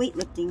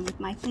 Weightlifting with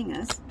my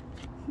fingers.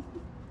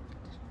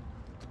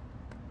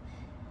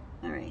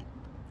 All right.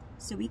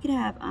 So we could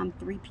have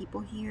 3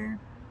 people here.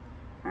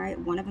 All right.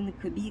 One of them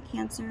could be a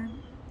Cancer.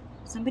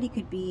 Somebody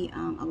could be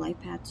a life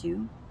path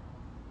too.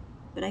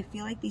 But I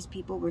feel like these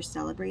people were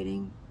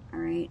celebrating. All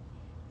right.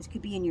 This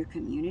could be in your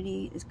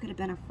community. This could have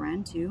been a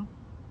friend too.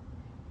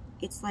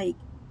 It's like,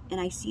 and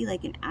I see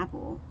like an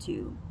apple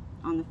too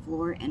on the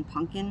floor and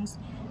pumpkins.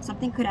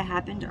 Something could have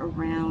happened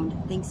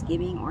around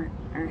Thanksgiving or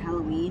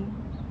Halloween.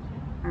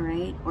 All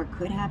right. Or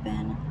could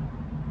happen.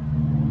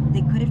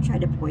 They could have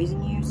tried to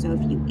poison you. So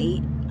if you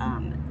ate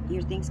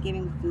your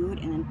Thanksgiving food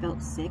and then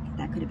felt sick,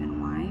 that could have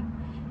been why.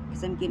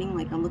 Because I'm getting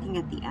like, I'm looking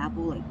at the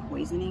apple like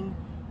poisoning,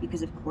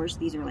 because of course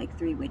these are like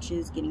 3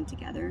 witches getting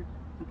together.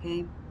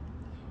 Okay.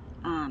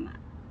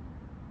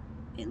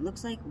 It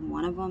looks like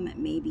one of them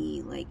may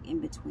be like in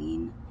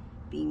between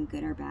being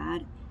good or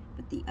bad,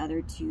 but the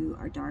other 2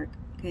 are dark,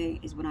 okay,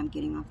 is what I'm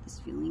getting off this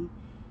feeling.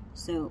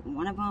 So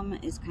one of them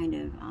is kind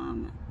of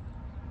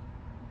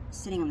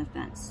sitting on the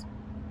fence,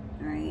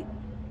 all right?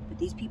 But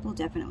these people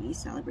definitely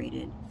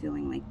celebrated,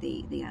 feeling like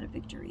they had a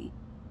victory.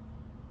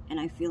 And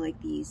I feel like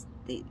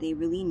they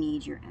really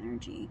need your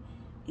energy.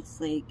 It's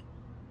like,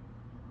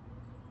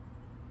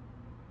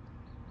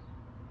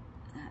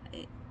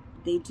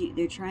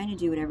 they're trying to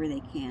do whatever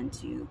they can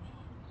to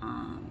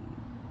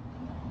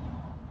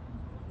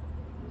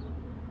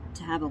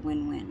have a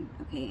win-win,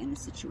 okay, in the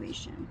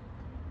situation.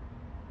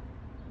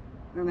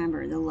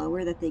 Remember, the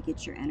lower that they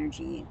get your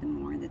energy, the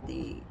more that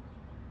they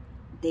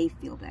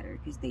feel better,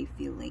 because they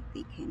feel like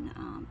they can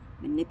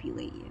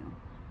manipulate you,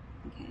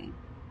 okay?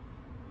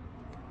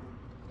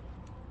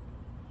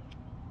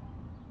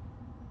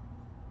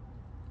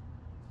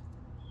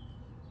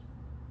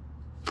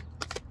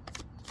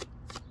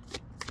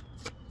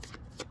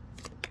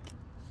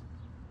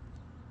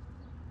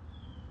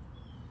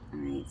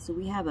 Alright, so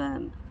we have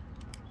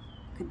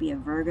could be a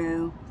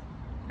Virgo.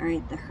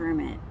 Alright, the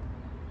Hermit.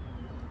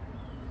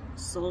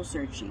 Soul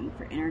searching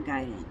for inner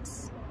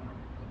guidance.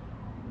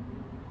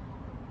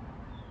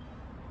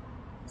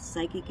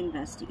 Psychic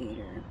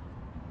investigator.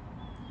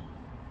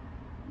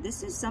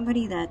 This is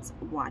somebody that's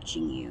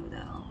watching you,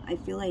 though. I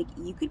feel like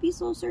you could be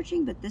soul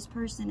searching, but this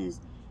person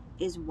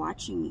is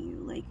watching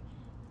you.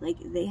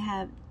 Like they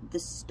have the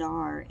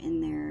star in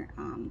their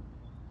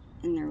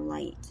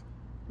light.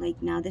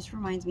 Like, now this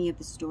reminds me of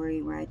the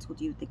story where I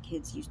told you the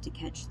kids used to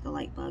catch the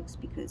light bugs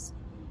because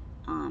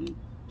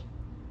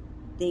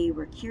they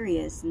were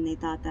curious and they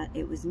thought that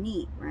it was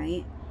neat,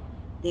 right?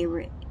 They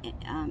were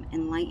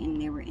enlightened,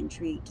 they were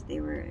intrigued,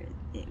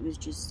 it was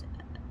just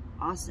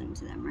awesome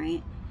to them,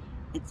 right?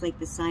 It's like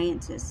the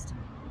scientist.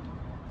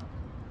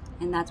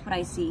 And that's what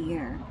I see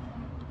here.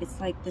 It's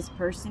like this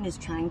person is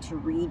trying to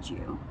read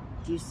you.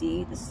 Do you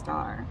see the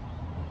star?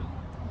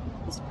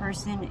 This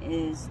person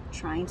is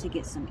trying to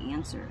get some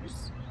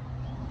answers.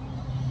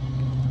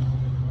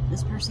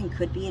 This person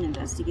could be an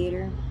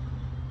investigator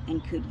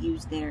and could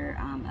use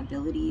their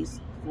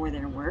abilities for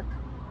their work,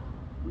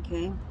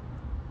 okay?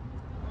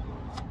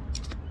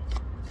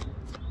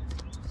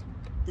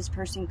 This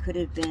person could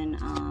have been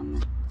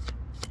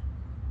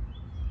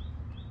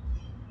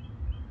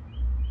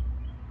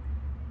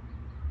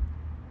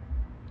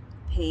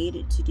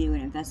paid to do an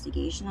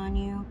investigation on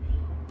you,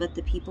 but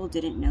the people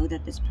didn't know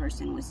that this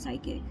person was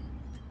psychic,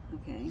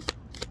 okay?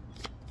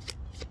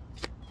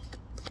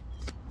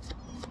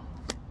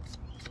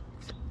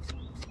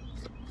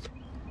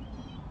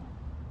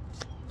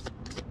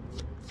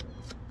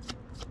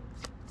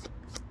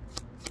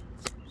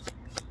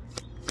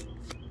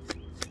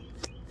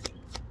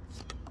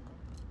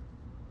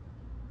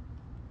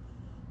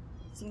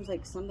 Seems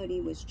like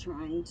somebody was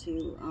trying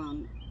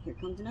to, here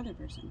comes another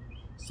person.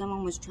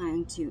 Someone was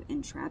trying to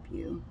entrap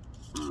you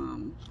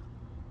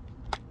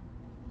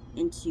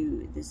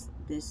into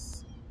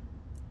this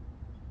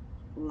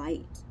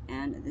light,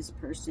 and this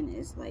person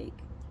is like,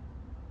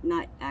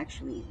 not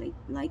actually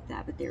like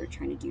that, but they were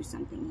trying to do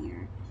something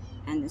here.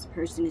 And this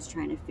person is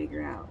trying to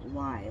figure out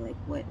why, like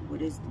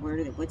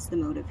what's the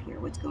motive here?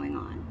 What's going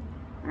on?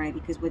 All right,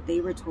 because what they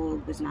were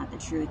told was not the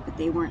truth, but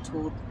they weren't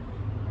told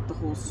the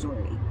whole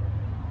story.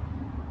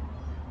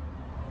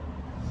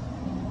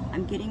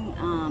 I'm getting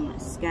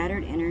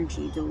scattered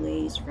energy,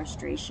 delays,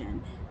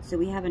 frustration. So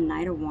we have a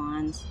Knight of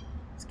Wands.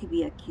 This could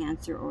be a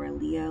Cancer or a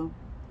Leo,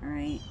 all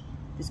right?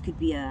 This could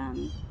be a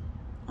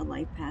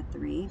Life Path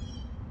 3.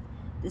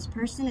 This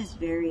person is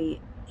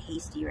very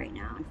hasty right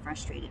now and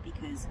frustrated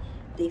because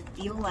they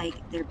feel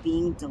like they're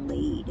being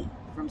delayed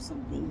from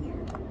something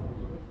here.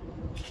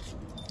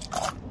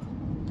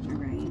 All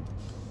right.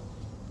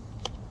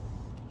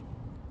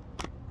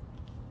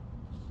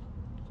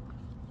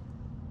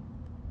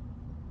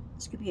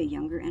 This could be a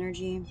younger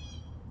energy.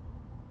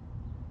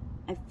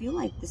 I feel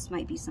like this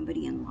might be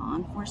somebody in law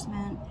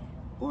enforcement,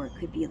 or it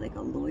could be like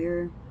a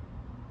lawyer.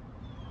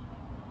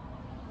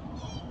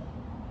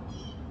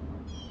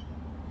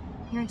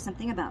 Hearing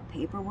something about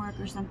paperwork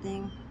or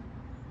something.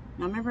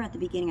 Now remember at the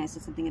beginning I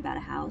said something about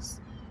a house.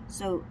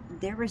 So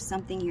there was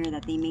something here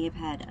that they may have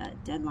had a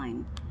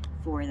deadline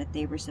for that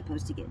they were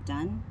supposed to get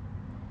done.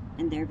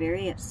 And they're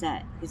very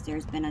upset because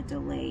there's been a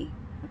delay,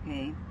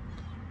 okay?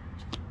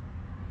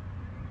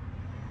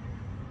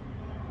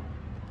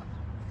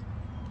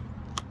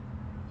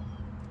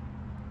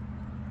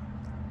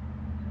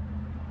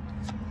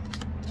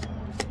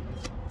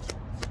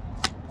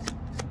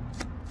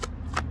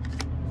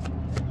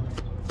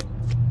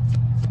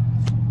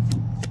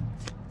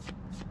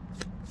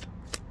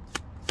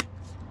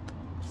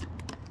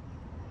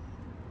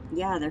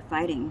 Yeah, they're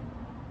fighting.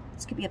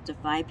 This could be up to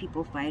 5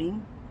 people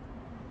fighting.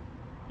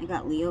 I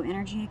got Leo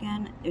energy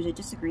again. There's a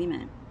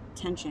disagreement,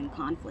 tension,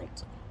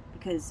 conflict,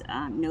 because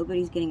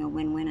nobody's getting a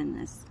win-win in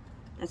this.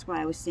 That's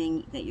why I was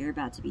saying that you're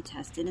about to be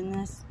tested in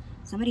this.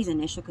 Somebody's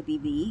initial could be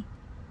V,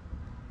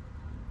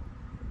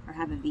 or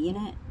have a V in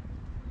it,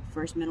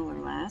 first, middle, or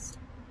last.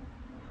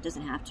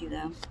 Doesn't have to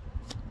though.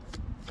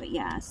 But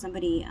yeah,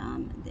 somebody,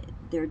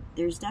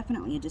 there's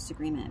definitely a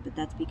disagreement, but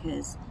that's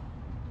because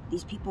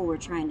these people were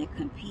trying to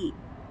compete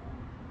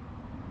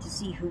to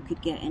see who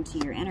could get into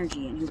your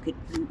energy and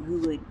who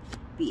would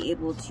be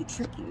able to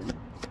trick you,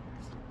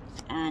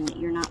 and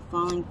you're not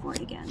falling for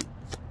it again.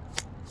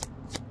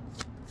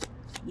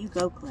 You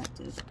go,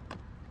 collective.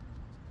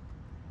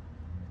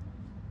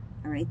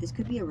 All right, this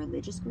could be a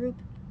religious group.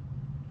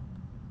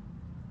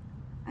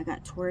 I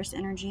got Taurus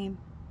energy,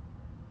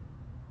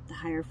 the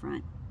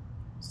Hierophant.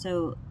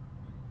 So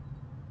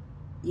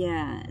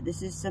yeah,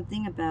 this is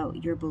something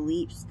about your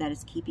beliefs that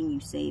is keeping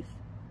you safe.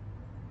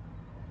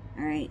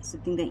 All right,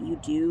 something that you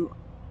do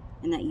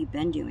and that you've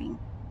been doing.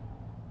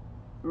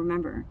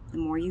 Remember, the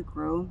more you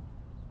grow,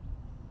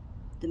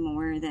 the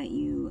more that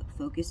you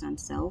focus on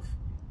self,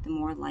 the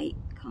more light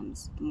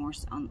comes, the more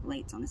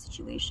light's on the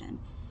situation.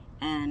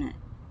 And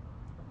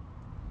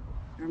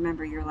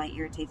remember, your light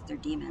irritates their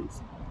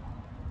demons.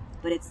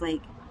 But it's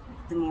like,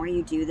 the more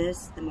you do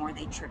this, the more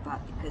they trip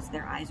up because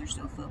their eyes are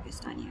so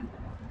focused on you.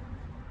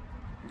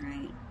 All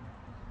right?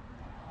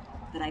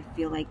 But I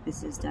feel like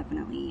this is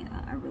definitely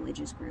a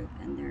religious group,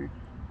 and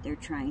they're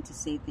trying to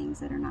say things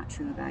that are not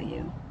true about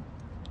you.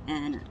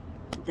 And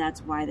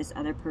that's why this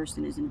other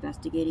person is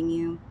investigating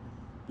you,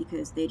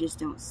 because they just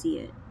don't see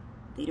it.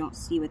 They don't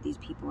see what these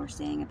people are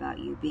saying about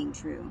you being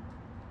true.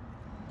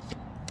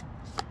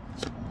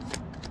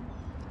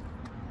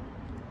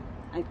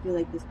 I feel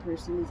like this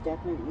person is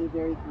definitely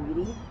very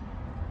greedy.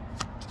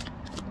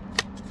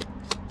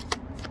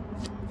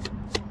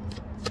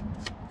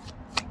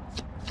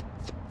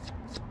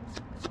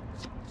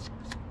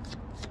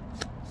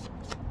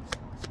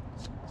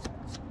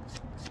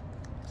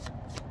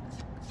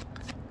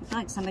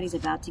 Like somebody's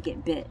about to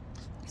get bit.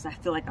 because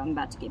I feel like I'm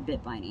about to get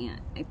bit by an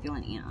ant. I feel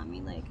an ant on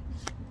me leg.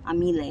 On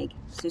me leg.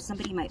 So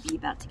somebody might be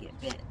about to get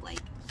bit, like,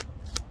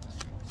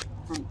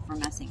 from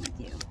messing with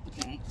you,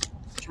 okay?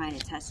 Trying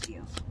to test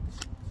you.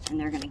 And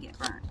they're going to get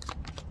burnt.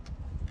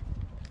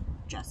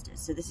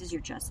 Justice. So this is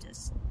your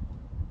justice.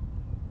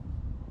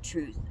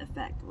 Truth,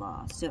 effect,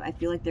 law. So I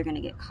feel like they're going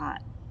to get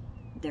caught.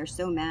 They're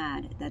so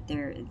mad that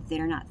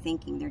they're not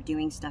thinking. They're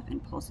doing stuff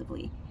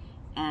impulsively.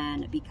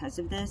 And because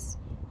of this,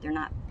 they're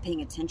not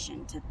paying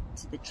attention to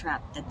the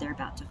trap that they're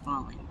about to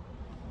fall in,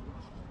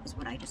 is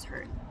what I just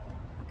heard.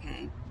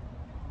 Okay?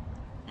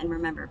 And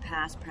remember,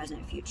 past,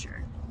 present,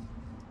 future.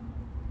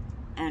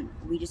 And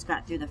we just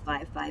got through the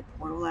 5-5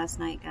 portal last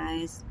night,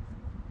 guys.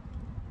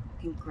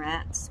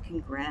 Congrats,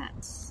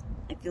 congrats.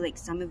 I feel like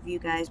some of you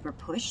guys were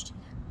pushed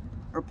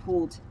or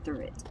pulled through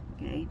it,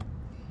 okay?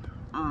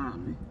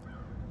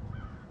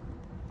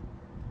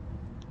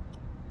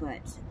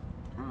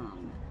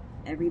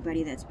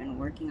 Everybody that's been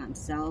working on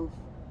self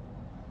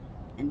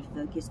and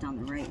focused on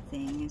the right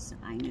things,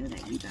 I know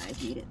that you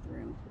guys made it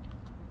through.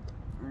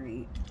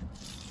 Alright.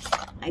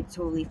 I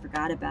totally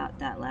forgot about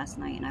that last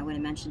night, and I would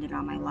have mentioned it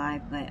on my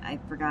live, but I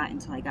forgot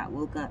until I got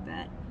woke up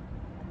at,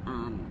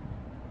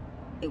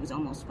 it was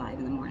almost 5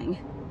 in the morning.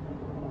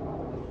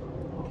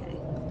 Okay.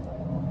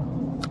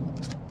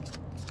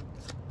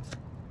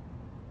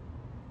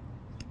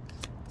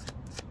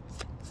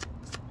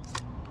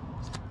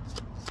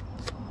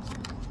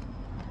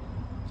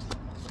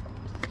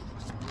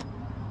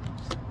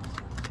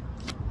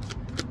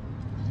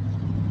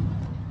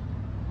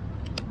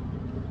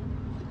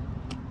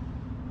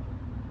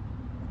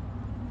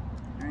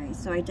 Alright,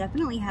 so I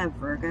definitely have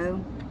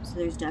Virgo, so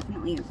there's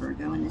definitely a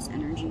Virgo in this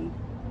energy.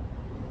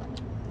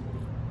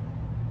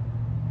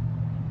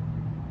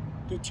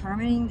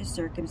 Determining the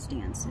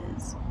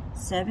circumstances.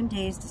 7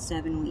 days to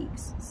 7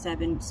 weeks.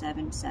 7,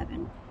 7,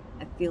 7.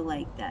 I feel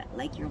like that,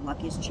 like your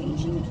luck is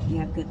changing. You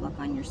have good luck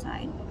on your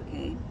side,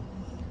 okay?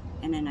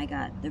 And then I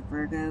got the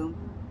Virgo.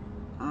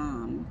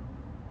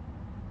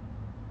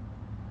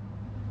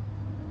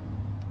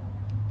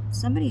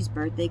 Somebody's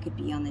birthday could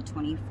be on the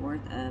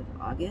 24th of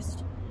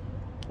August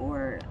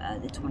or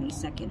the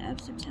 22nd of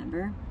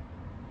September.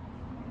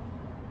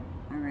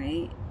 All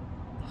right.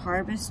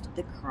 Harvest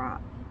the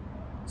crop.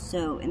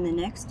 So in the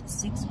next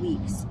 6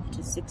 weeks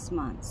to 6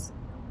 months,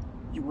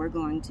 you are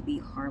going to be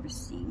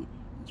harvesting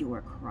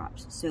your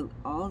crops. So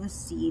all the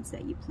seeds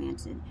that you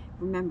planted,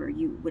 remember,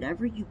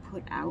 whatever you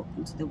put out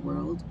into the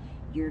world,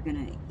 you're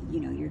gonna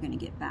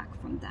get back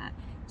from that.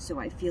 So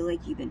I feel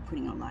like you've been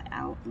putting a lot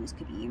out, and this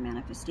could be your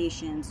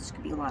manifestations. This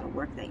could be a lot of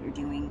work that you're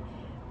doing.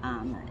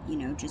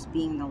 Just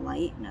being the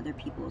light in other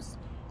people's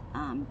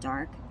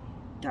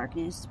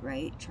darkness,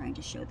 right? Trying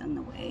to show them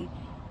the way.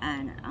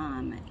 And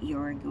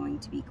you're going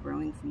to be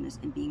growing from this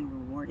and being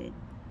rewarded.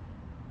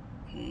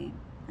 Okay,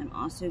 I'm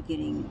also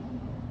getting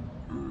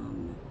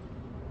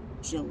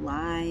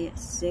July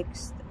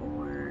 6th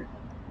or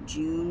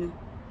June,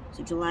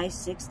 so July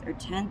 6th or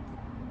 10th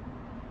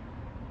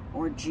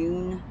or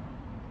June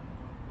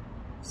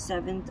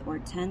 7th or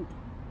 10th,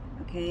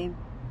 okay?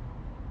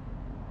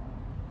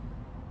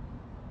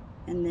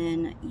 And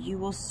then you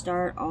will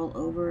start all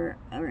over.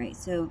 All right,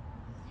 so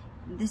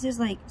this is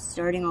like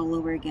starting all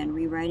over again,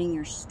 rewriting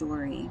your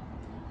story.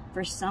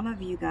 For some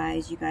of you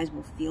guys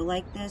will feel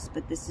like this,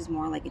 but this is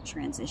more like a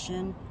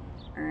transition,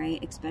 all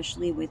right?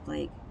 Especially with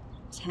like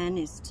 10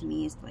 is, to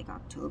me, is like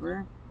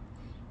October.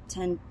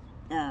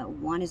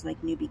 1 is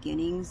like new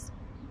beginnings,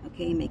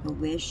 okay? Make a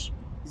wish.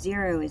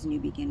 0 is new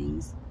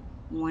beginnings.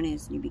 1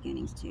 is new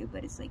beginnings too,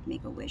 but it's like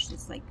make a wish.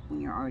 It's like when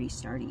you're already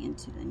starting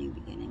into the new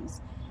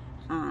beginnings.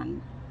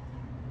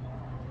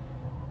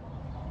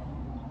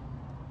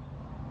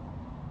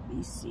 Let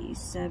me see,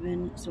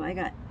 7, so I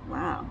got,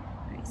 wow,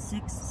 all right,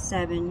 6,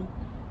 7,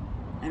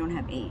 I don't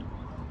have 8,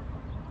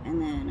 and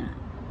then,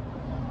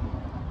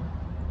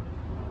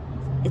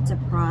 it's a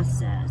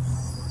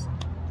process.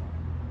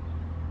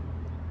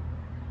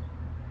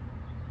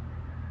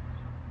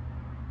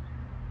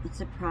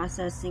 It's a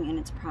processing, and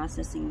it's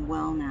processing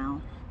well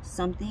now.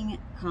 Something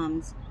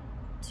comes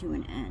to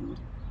an end.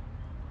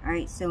 All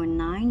right, so in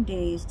 9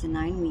 days to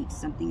 9 weeks,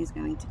 something is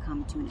going to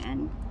come to an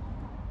end.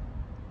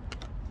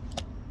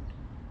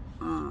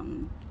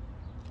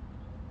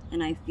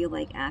 And I feel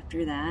like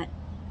after that,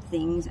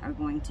 things are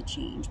going to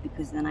change,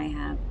 because then I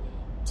have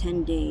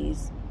 10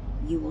 days,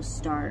 you will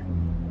start.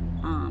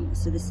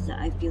 So this is,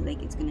 I feel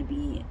like it's going to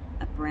be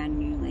a brand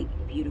new, like,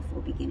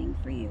 beautiful beginning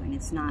for you. And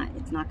it's not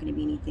going to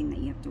be anything that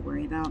you have to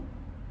worry about.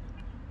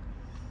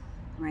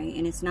 Right?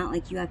 And it's not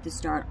like you have to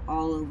start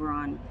all over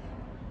on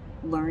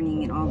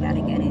learning and all that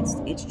again.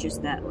 It's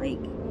just that, like,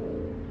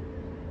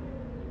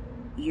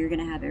 you're going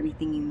to have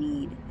everything you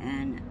need,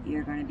 and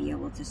you're going to be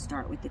able to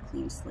start with the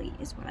clean slate,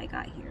 is what I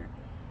got here.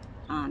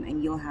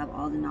 And you'll have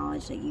all the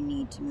knowledge that you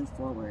need to move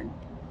forward.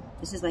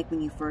 This is like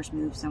when you first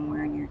move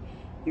somewhere and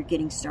you're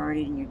getting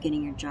started, and you're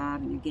getting your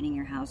job, and you're getting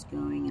your house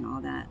going and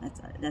all that.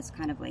 That's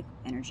kind of like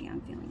energy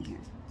I'm feeling here.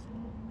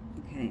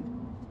 Okay.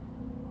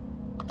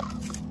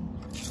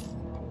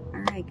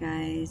 All right,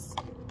 guys.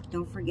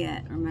 Don't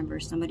forget,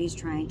 remember, somebody's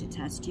trying to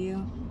test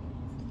you,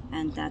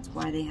 and that's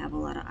why they have a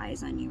lot of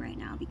eyes on you right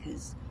now,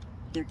 because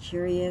they're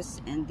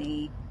curious, and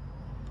they,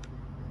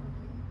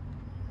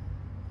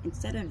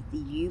 instead of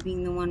you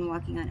being the one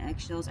walking on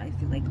eggshells, I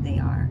feel like they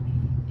are,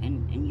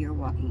 and you're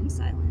walking in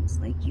silence,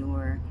 like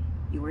you're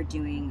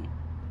doing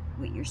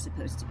what you're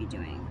supposed to be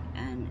doing,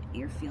 and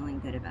you're feeling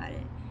good about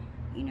it,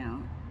 you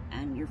know,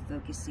 and you're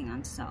focusing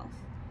on self.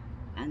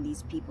 And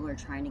these people are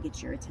trying to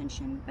get your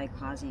attention by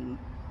causing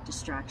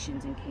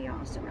distractions and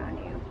chaos around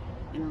you.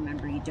 And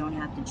remember, you don't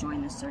have to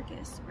join the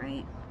circus,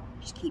 right?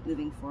 Just keep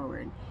moving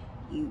forward.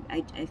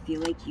 I feel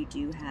like you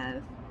do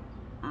have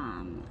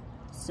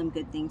some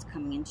good things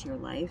coming into your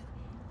life,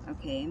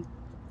 okay?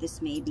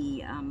 This may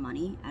be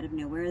money out of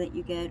nowhere that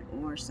you get,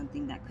 or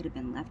something that could have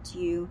been left to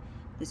you.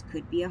 This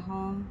could be a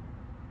home,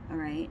 all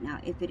right? Now,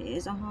 if it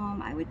is a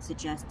home, I would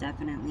suggest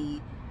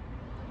definitely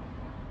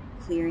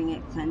clearing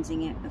it,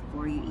 cleansing it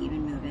before you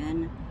even move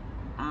in.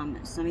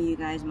 Some of you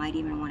guys might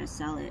even want to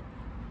sell it.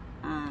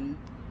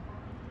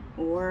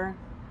 Or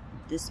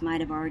this might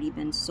have already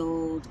been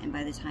sold, and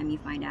by the time you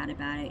find out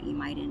about it, you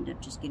might end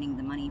up just getting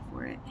the money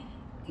for it.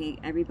 Okay,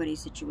 everybody's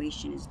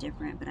situation is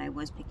different, but I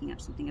was picking up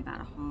something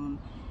about a home.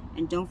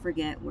 And don't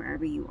forget,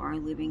 wherever you are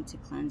living, to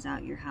cleanse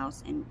out your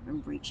house and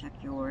recheck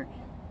your,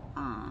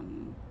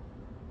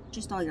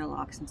 just all your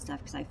locks and stuff,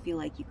 because I feel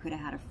like you could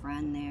have had a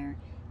friend there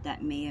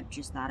that may have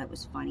just thought it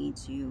was funny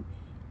to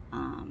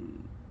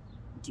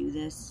do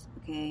this,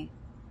 okay?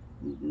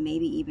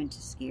 Maybe even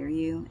to scare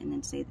you and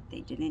then say that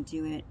they didn't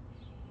do it.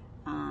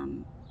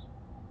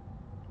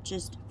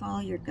 Just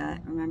follow your gut.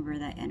 Remember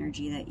that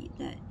energy,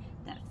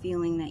 that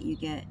feeling that you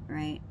get,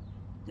 right?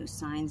 Those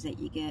signs that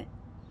you get,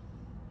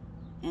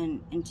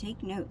 and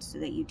take notes so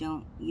that you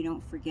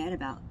don't forget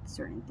about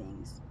certain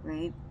things,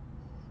 right?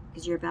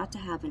 Because you're about to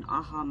have an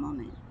aha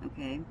moment,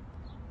 okay?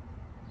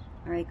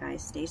 All right,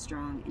 guys, stay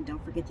strong, and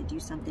don't forget to do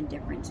something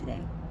different today.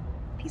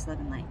 Peace, love,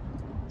 and light.